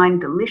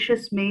designed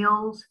delicious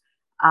meals,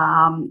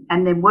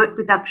 and then worked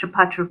with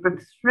Akshapatra for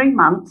 3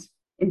 months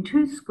in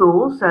 2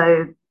 schools.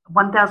 So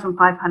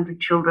 1,500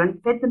 children,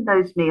 fed them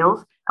those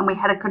meals, and we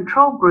had a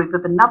control group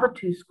of another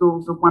 2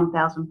 schools of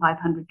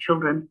 1,500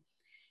 children.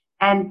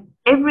 And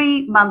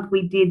every month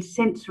we did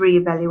sensory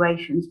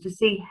evaluations to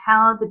see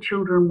how the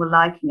children were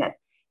liking it.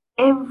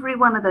 Every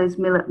one of those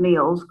millet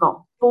meals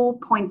got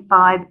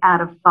 4.5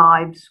 out of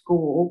 5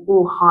 score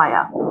or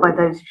higher by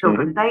those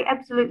children. They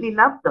absolutely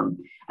loved them.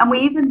 And we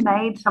even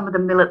made some of the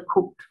millet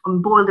cooked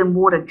and boiled in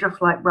water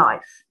just like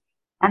rice.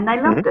 And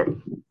they loved it.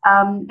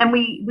 And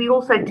we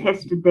also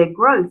tested their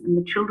growth, and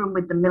the children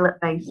with the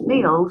millet-based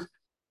meals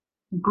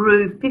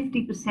grew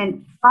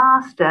 50%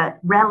 faster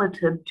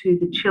relative to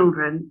the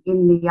children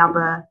in the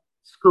other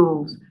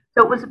schools.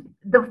 So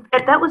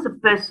that was the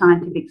first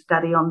scientific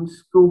study on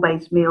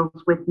school-based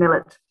meals with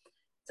millets.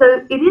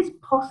 So it is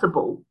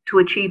possible to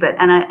achieve it,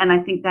 and I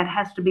think that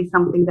has to be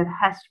something that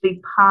has to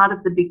be part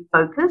of the big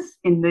focus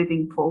in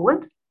moving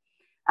forward.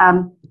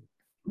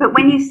 But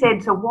when you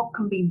said, so what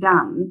can be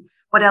done?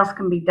 What else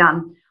can be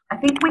done? I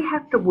think we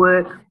have to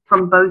work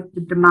from both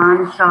the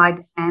demand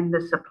side and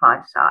the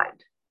supply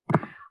side.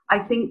 I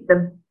think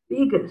the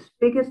biggest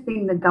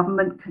thing the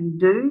government can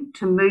do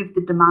to move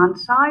the demand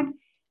side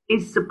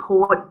is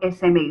support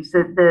SMEs,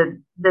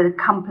 the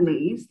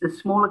companies, the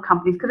smaller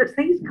companies, because it's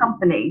these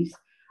companies,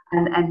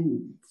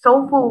 and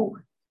Soulful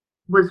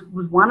was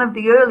one of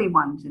the early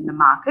ones in the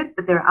market,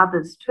 but there are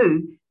others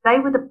too. They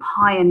were the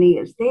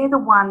pioneers. They're the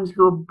ones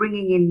who are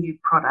bringing in new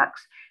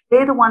products.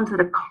 They're the ones that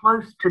are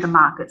close to the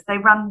markets. They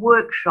run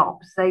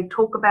workshops. They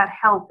talk about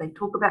health. They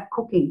talk about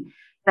cooking.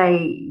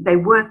 They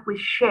work with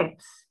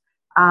chefs.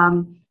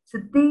 So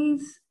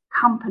these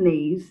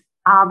companies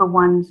are the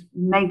ones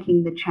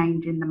making the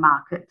change in the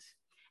markets.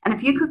 And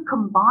if you could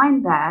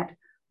combine that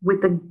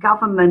with a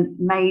government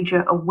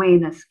major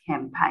awareness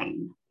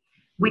campaign,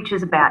 which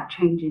is about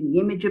changing the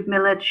image of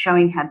millet,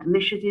 showing how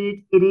delicious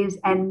it is,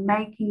 and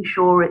making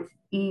sure it's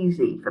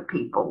easy for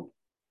people,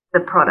 the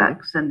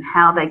products and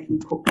how they can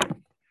cook it.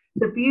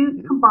 So if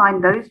you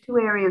combine those two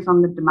areas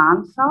on the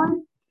demand side,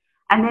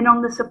 and then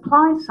on the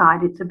supply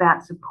side, it's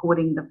about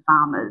supporting the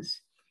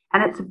farmers.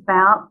 And it's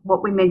about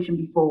what we mentioned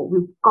before.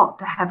 We've got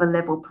to have a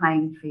level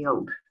playing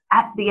field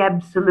at the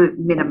absolute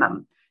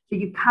minimum. So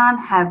you can't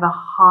have a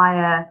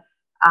higher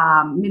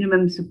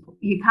minimum support,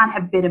 you can't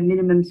have better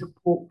minimum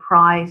support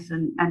price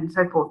and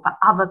so forth for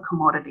other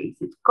commodities.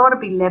 It's got to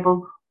be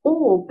level,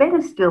 or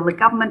better still, the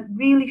government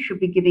really should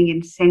be giving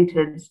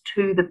incentives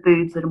to the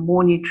foods that are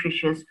more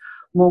nutritious,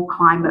 more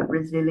climate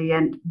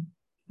resilient,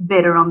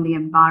 better on the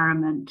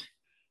environment.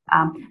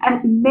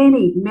 And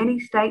many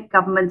state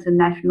governments and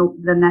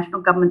the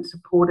national government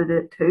supported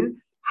it too,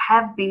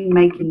 have been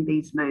making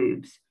these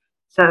moves.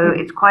 So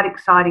it's quite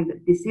exciting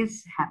that this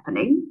is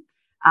happening,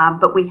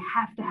 but we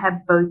have to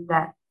have both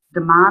that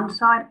demand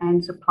side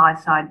and supply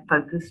side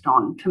focused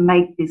on to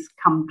make this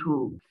come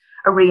to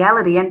a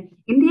reality. And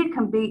India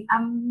can be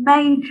a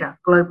major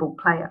global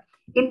player.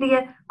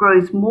 India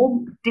grows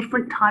more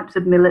different types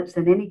of millets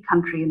than any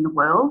country in the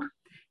world.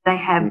 They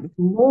have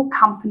more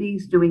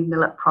companies doing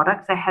millet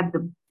products. They have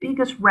the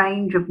biggest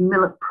range of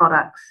millet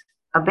products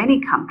of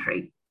any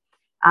country.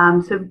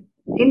 So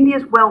India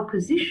is well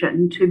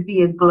positioned to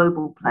be a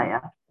global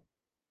player.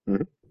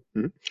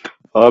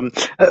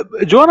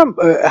 Joanna,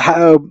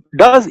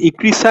 does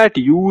Ecrisat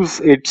use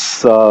its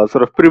sort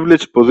of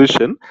privileged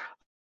position,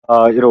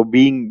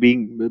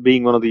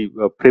 being one of the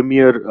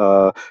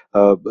premier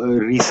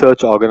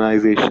research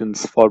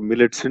organizations for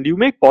millets, and you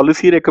make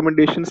policy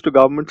recommendations to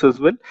governments as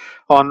well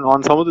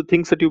on some of the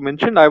things that you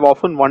mentioned? I've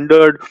often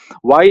wondered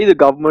why the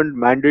government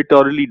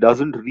mandatorily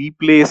doesn't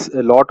replace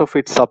a lot of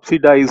its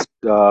subsidized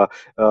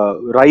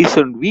rice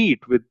and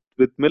wheat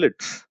with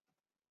millets.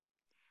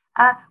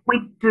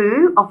 We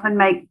do often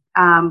make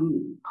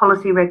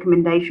policy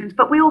recommendations,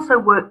 but we also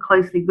work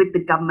closely with the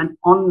government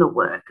on the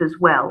work as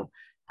well.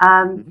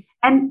 And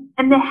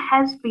there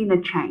has been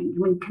a change. I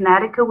mean,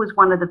 Karnataka was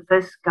one of the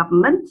first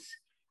governments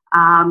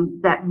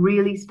that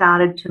really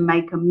started to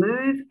make a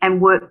move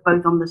and work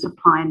both on the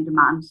supply and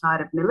demand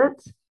side of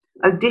millets.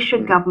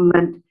 Odisha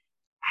government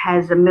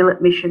has a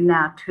millet mission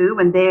now too,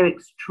 and they're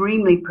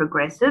extremely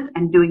progressive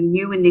and doing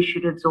new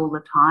initiatives all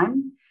the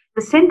time.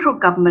 The central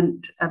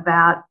government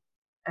about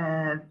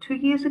 2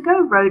 years ago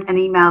wrote an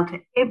email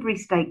to every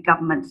state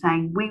government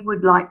saying, we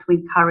would like to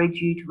encourage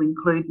you to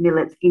include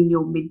millets in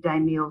your midday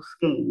meal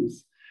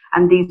schemes.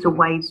 And these are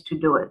ways to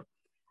do it.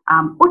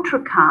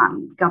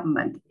 Uttarakhand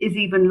government is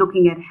even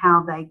looking at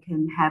how they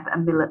can have a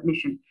millet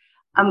mission.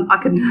 I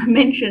can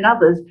mention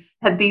others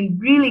have been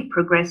really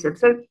progressive.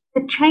 So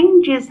the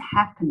change is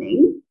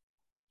happening,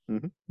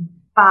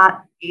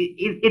 but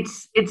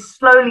it's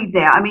slowly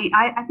there. I mean,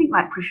 I think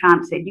like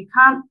Prashant said, you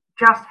can't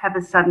just have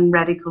a sudden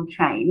radical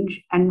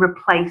change and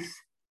replace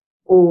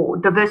or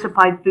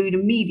diversify food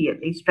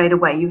immediately straight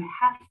away. You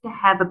have to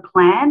have a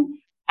plan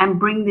and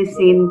bring this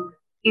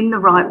in the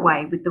right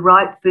way with the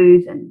right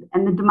foods and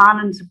the demand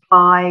and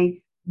supply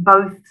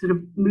both sort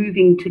of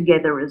moving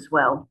together as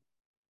well.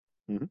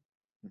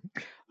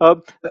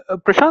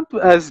 Prashant,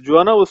 as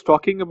Joanna was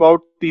talking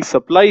about the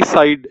supply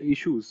side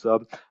issues,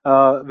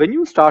 when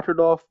you started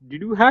off,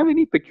 did you have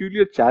any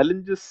peculiar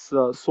challenges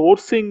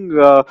sourcing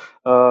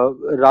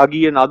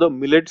ragi and other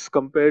millets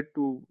compared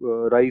to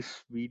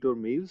rice, wheat, or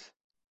maize?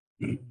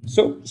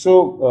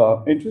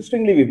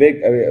 Interestingly,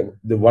 Vivek,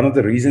 one of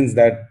the reasons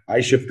that I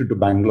shifted to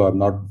Bangalore,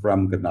 not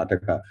from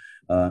Karnataka,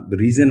 the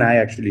reason I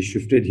actually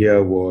shifted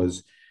here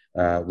was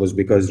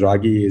because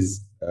ragi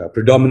is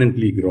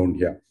predominantly grown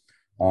here.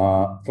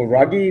 For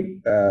ragi,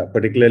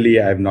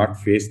 particularly, I have not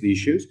faced the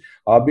issues.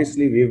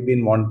 Obviously, we've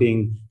been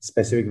wanting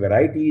specific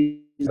varieties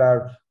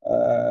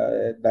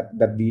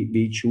that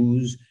we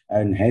choose,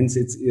 and hence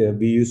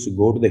we used to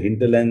go to the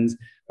hinterlands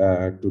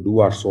to do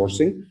our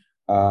sourcing.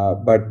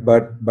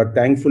 But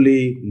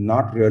thankfully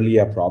not really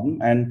a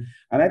problem, and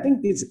I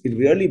think it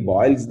really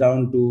boils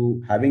down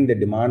to having the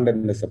demand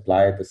and the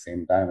supply at the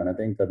same time. And I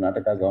think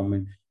Karnataka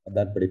government at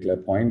that particular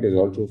point has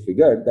also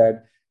figured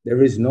that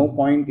there is no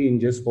point in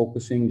just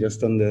focusing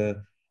just on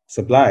the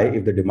supply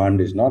if the demand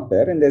is not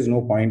there, and there's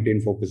no point in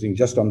focusing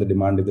just on the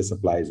demand if the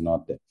supply is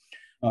not there.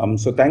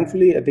 So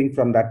thankfully, I think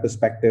from that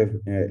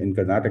perspective, in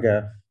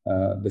Karnataka,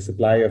 the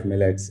supply of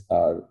millets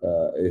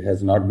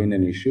has not been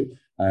an issue,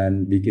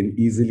 and we can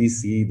easily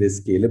see the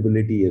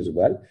scalability as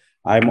well.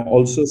 I'm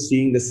also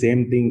seeing the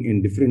same thing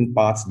in different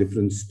parts,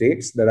 different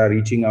states that are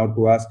reaching out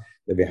to us,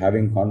 that we're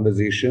having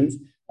conversations,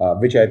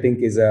 which I think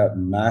is a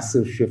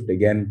massive shift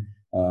again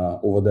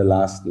over the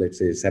last, let's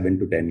say, 7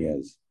 to 10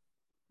 years.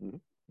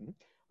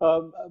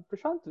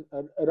 Prashant,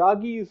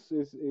 ragi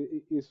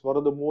is one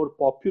of the more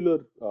popular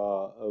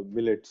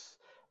millets.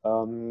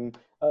 Um,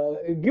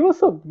 give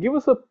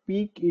us a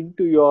peek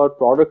into your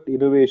product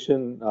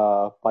innovation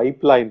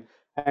pipeline,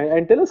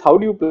 and tell us how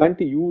do you plan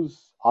to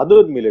use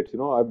other millets.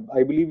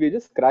 I believe we're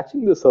just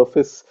scratching the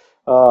surface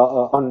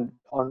on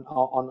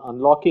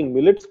unlocking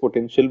millets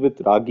potential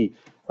with ragi.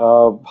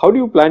 How do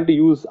you plan to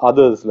use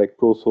others like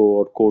proso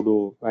or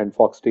kodo and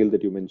foxtail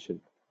that you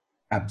mentioned?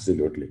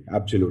 Absolutely,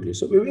 absolutely.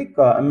 So Vivek,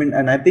 I mean,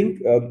 and I think,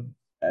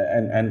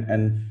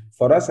 and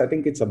for us, I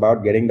think it's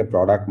about getting the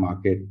product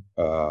market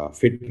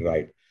fit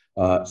right.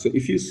 So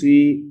if you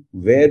see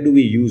where do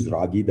we use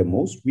ragi the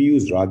most, we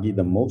use ragi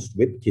the most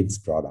with kids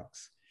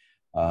products,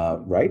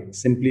 right?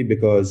 Simply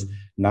because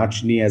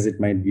nachni, as it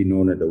might be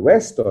known at the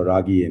west, or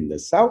ragi in the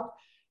south,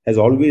 has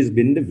always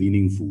been the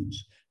weaning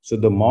foods. So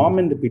the mom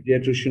and the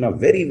pediatrician are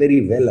very,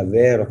 very well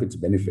aware of its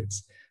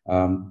benefits.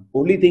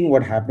 Only thing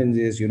what happens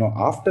is,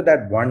 after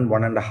that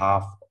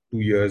 1.5, 2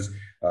 years,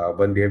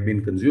 when they have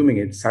been consuming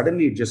it,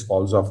 suddenly it just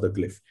falls off the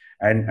cliff.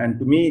 And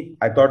to me,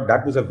 I thought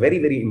that was a very,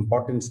 very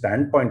important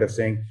standpoint of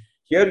saying,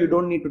 here you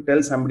don't need to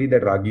tell somebody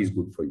that ragi is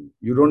good for you.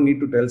 You don't need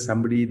to tell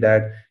somebody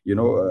that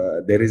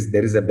there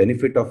is a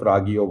benefit of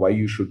ragi or why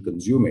you should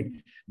consume it.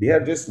 They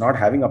are just not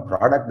having a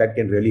product that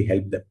can really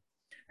help them,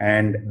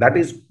 and that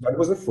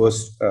was the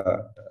first.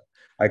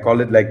 I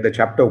call it like the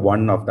chapter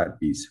one of that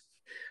piece.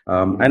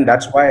 And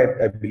that's why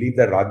I believe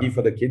that ragi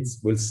for the kids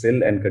will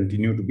still and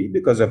continue to be,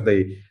 because of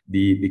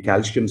the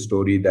calcium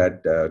story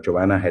that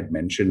Joanna had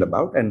mentioned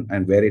about,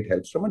 and where it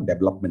helps from a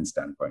development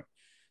standpoint.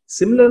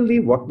 Similarly,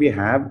 what we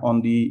have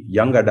on the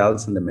young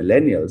adults and the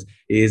millennials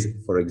is,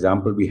 for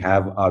example, we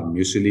have our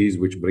mueslis,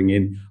 which bring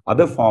in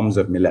other forms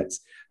of millets.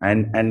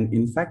 And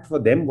in fact, for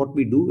them, what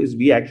we do is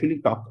we actually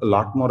talk a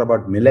lot more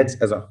about millets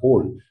as a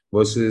whole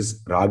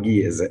versus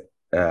ragi as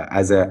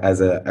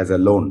a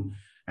lone.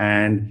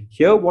 And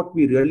here, what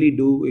we really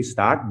do is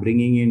start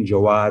bringing in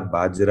jowar,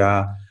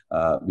 bajra.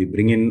 We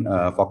bring in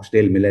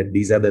foxtail millet.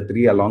 These are the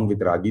three, along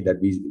with ragi,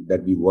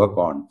 that we work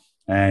on.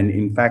 And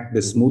in fact, the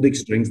smoothie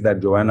strings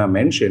that Joanna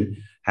mentioned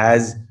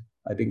has,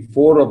 I think,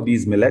 4 of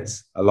these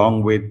millets,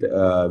 along with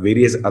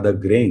various other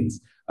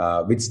grains,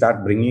 which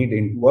start bringing it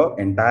into an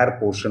entire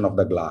portion of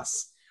the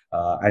glass.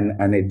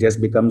 And it just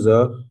becomes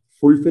a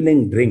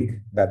fulfilling drink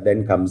that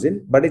then comes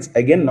in. But it's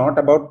again not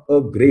about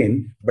a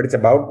grain, but it's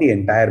about the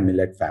entire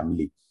millet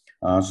family.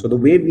 So the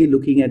way we're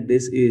looking at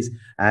this is,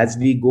 as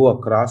we go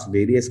across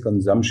various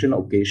consumption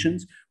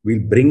occasions, we'll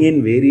bring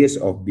in various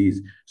of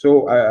these.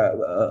 So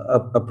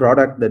a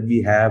product that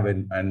we have,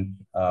 and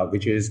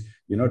which is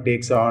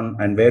takes on,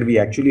 and where we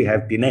actually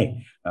have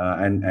tinai,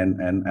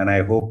 and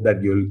I hope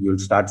that you'll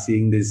start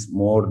seeing this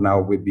more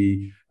now with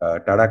the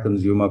Tata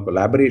Consumer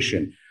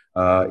collaboration.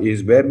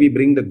 Is where we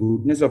bring the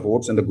goodness of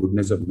oats and the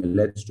goodness of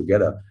millets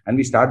together, and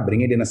we start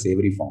bringing it in a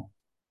savory form,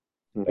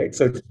 right?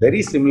 So it's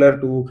very similar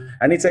to,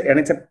 and it's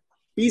a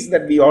piece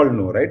that we all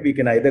know, right? We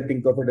can either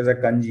think of it as a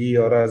kanji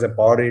or as a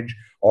porridge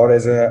or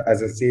as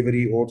a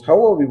savory oats,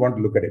 however we want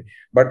to look at it.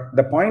 But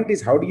the point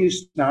is, how do you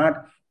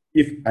start?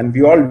 And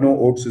we all know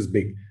oats is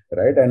big,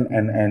 right?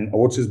 And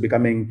oats is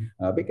becoming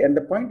big. And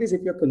the point is,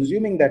 if you're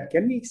consuming that,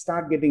 can we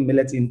start getting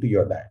millets into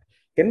your diet?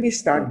 Can we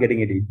start getting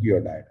it into your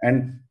diet?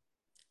 And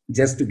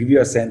just to give you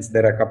a sense,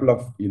 there are a couple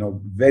of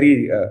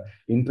very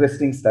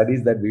interesting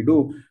studies that we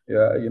do.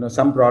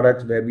 Some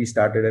products where we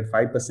started at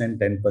 5%,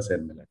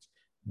 10% millets.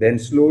 Then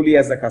slowly,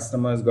 as the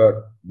customers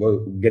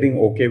were getting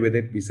okay with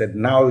it, we said,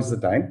 now is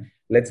the time.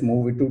 Let's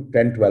move it to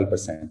 10,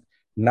 12%.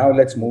 Now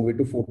let's move it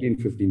to 14,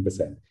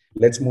 15%.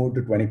 let's move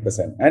to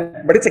 20%.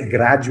 And but it's a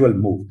gradual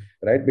move,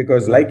 right?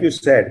 Because like you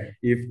said,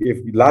 if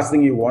last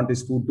thing you want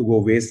is food to go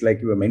waste,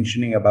 like you were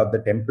mentioning about the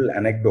temple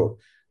anecdote,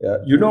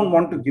 you don't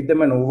want to give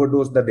them an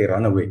overdose that they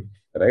run away,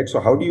 right? So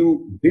how do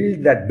you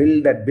build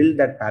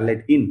that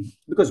palette in?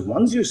 Because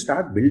once you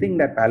start building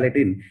that palette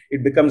in,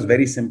 it becomes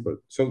very simple.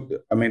 So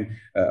I mean,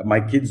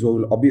 my kids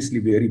will obviously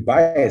be very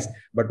biased,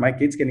 but my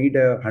kids can eat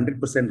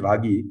 100%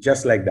 ragi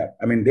just like that.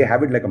 I mean, they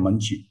have it like a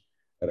munchie,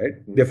 right?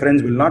 Their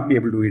friends will not be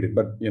able to eat it,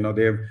 but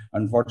they've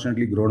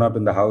unfortunately grown up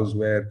in the house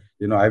where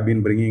I've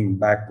been bringing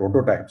back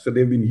prototypes, so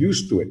they've been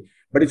used to it.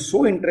 But it's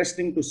so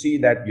interesting to see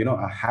that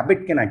a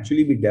habit can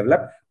actually be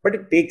developed, but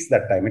it takes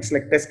that time. It's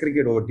like test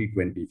cricket over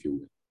T20, if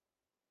you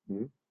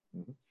will.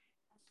 Mm-hmm.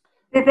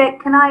 Vivek,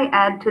 can I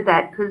add to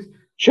that? Because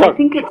Sure. I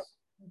think it's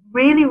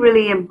really,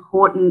 really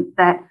important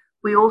that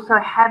we also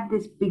have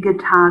this bigger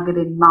target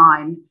in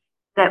mind,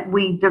 that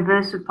we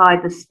diversify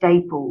the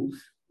staples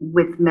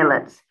with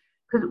millets.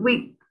 Because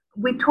we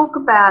talk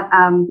about,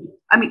 I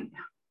mean,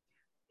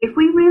 if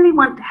we really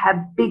want to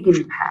have big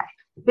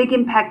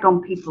impact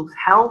on people's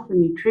health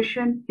and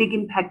nutrition, big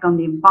impact on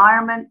the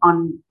environment,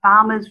 on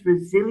farmers'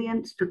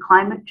 resilience to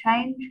climate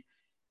change,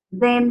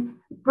 then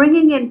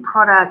bringing in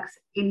products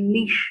in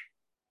niche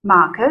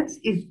markets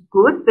is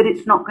good, but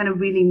it's not going to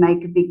really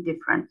make a big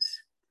difference.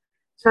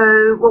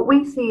 So what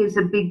we see is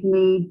a big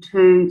need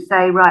to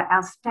say, right,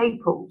 our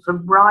staples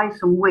of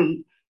rice and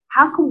wheat,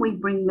 how can we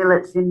bring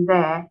millets in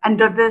there and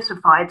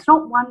diversify? It's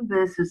not one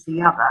versus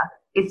the other.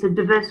 It's a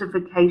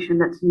diversification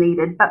that's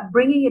needed, but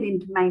bringing it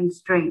into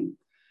mainstream.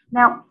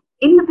 Now,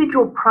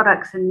 individual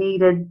products are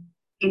needed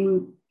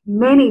in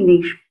many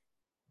niche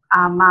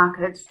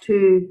markets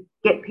to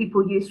get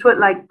people used to it.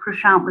 Like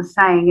Prashant was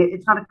saying,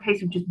 it's not a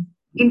case of just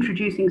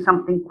introducing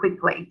something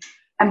quickly.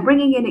 And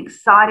bringing in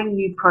exciting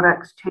new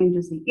products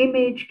changes the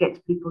image, gets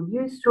people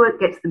used to it,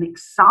 gets them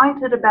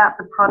excited about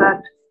the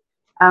product.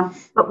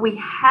 But we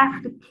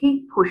have to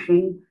keep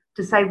pushing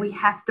to say we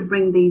have to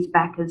bring these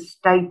back as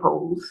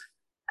staples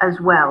as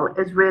well,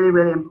 is really,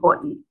 really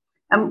important.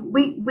 And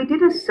we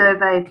did a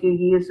survey a few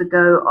years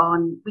ago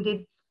we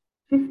did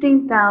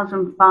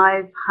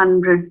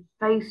 15,500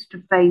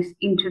 face-to-face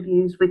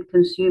interviews with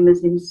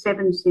consumers in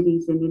 7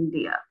 cities in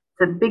India.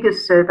 The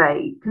biggest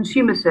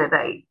consumer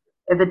survey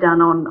ever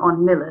done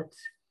on millets.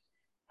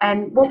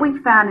 And what we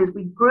found is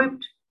we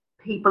grouped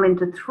people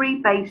into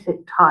 3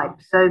 basic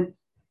types. So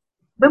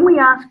when we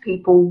ask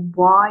people,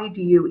 why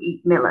do you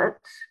eat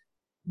millets?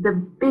 The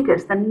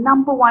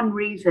number one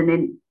reason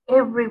in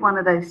every one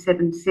of those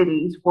 7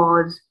 cities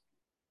was,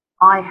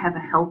 I have a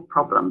health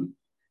problem.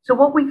 So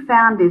what we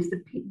found is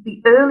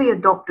the early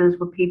adopters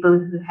were people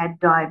who had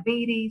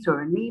diabetes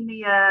or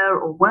anemia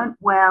or weren't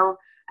well,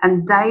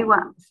 and they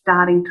were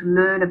starting to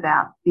learn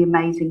about the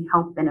amazing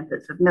health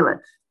benefits of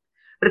millets.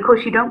 But of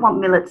course, you don't want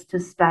millets to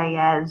stay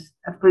as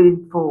a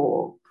food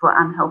for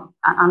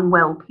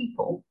unwell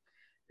people.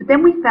 But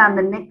then we found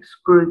the next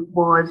group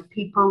was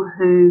people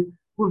who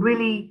were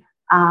really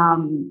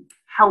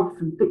health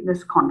and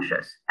fitness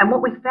conscious. And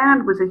what we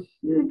found was a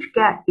huge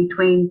gap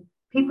between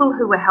people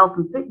who were health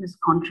and fitness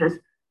conscious,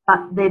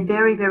 but their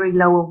very, very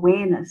low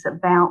awareness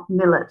about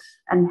millets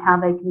and how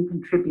they can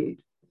contribute.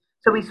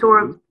 So we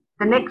saw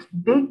the next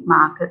big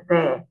market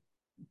there.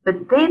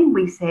 But then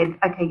we said,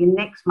 okay, your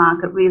next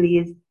market really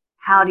is,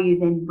 how do you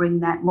then bring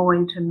that more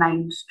into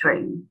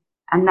mainstream?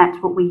 And that's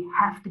what we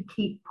have to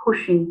keep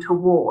pushing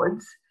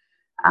towards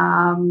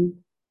to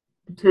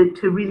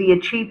really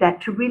achieve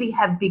that, to really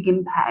have big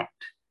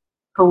impact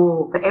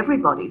for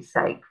everybody's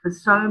sake, for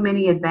so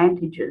many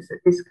advantages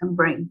that this can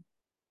bring.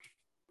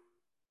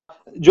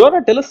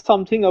 Joanna, tell us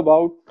something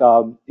about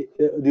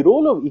the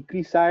role of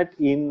ICRISAT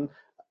in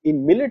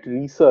millet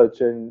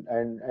research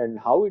and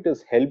how it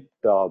has helped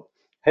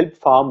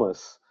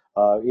farmers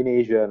in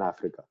Asia and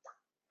Africa.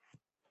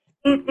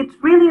 It's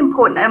really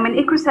important. I mean,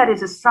 ICRISAT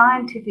is a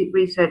scientific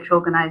research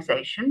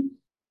organization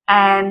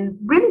and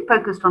really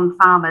focused on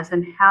farmers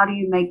and how do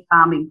you make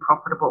farming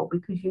profitable,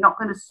 because you're not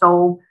going to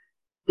solve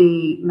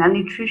the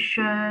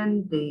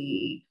malnutrition,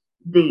 the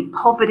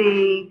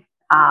poverty,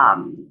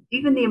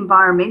 even the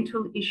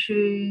environmental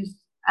issues,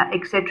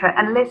 etc.,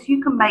 unless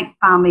you can make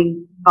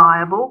farming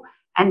viable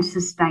and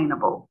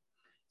sustainable.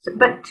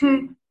 But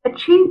to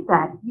achieve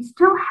that, you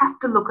still have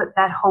to look at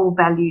that whole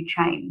value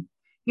chain.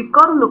 You've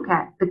got to look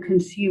at the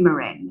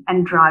consumer end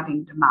and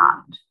driving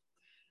demand.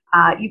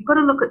 You've got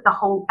to look at the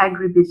whole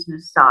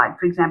agribusiness side.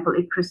 For example,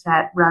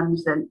 ICRISAT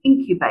runs an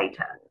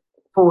incubator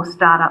for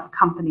startup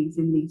companies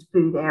in these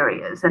food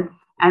areas.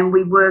 And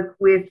we work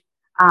with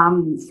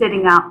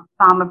setting up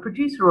farmer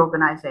producer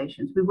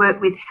organizations. We work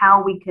with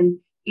how we can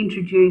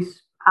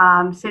introduce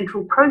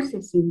central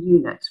processing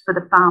units for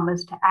the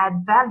farmers to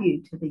add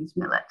value to these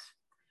millets.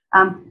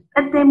 And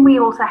then we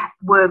also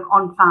work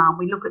on farm.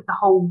 We look at the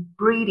whole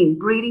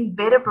breeding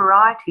better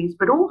varieties,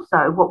 but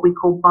also what we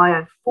call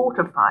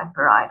biofortified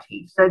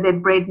varieties. So they're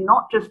bred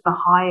not just for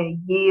higher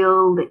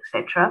yield,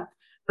 etc.,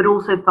 but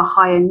also for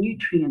higher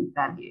nutrient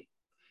value.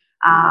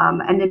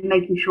 And then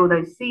making sure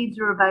those seeds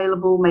are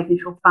available, making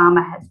sure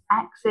farmer has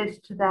access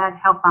to that,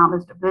 how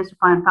farmers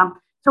diversify and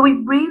farm. So we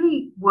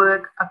really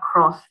work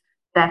across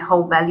that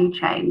whole value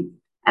chain.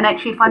 And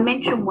actually, if I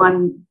mention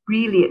one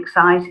really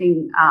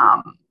exciting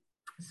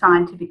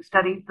scientific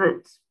study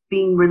that's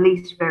being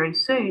released very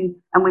soon,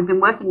 and we've been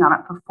working on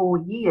it for 4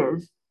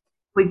 years,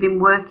 we've been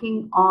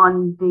working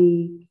on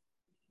the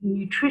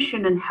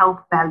nutrition and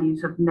health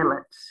values of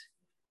millets.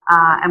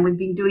 And we've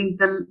been doing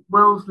the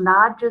world's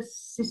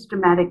largest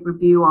systematic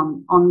review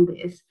on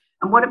this.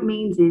 And what it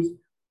means is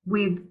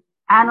we've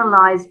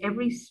analyzed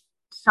every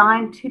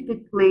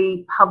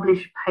scientifically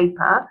published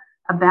paper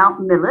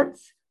about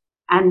millets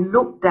and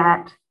looked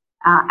at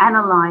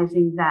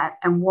analyzing that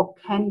and what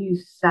can you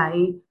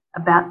say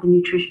about the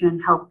nutrition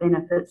and health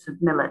benefits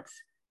of millets.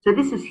 So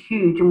this is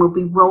huge, and we'll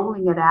be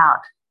rolling it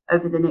out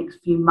over the next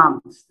few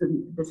months.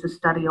 There's a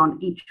study on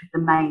each of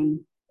the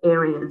main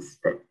areas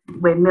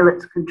where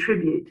millets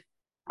contribute.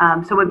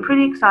 So we're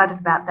pretty excited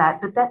about that.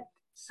 But that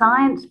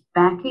science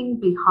backing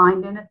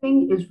behind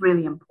anything is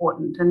really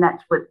important, and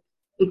that's what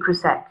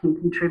ICRISAT can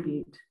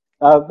contribute.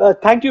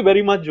 Thank you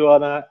very much,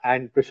 Joanna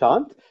and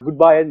Prashant.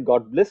 Goodbye and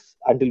God bless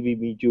until we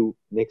meet you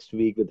next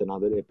week with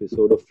another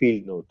episode of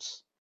Field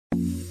Notes.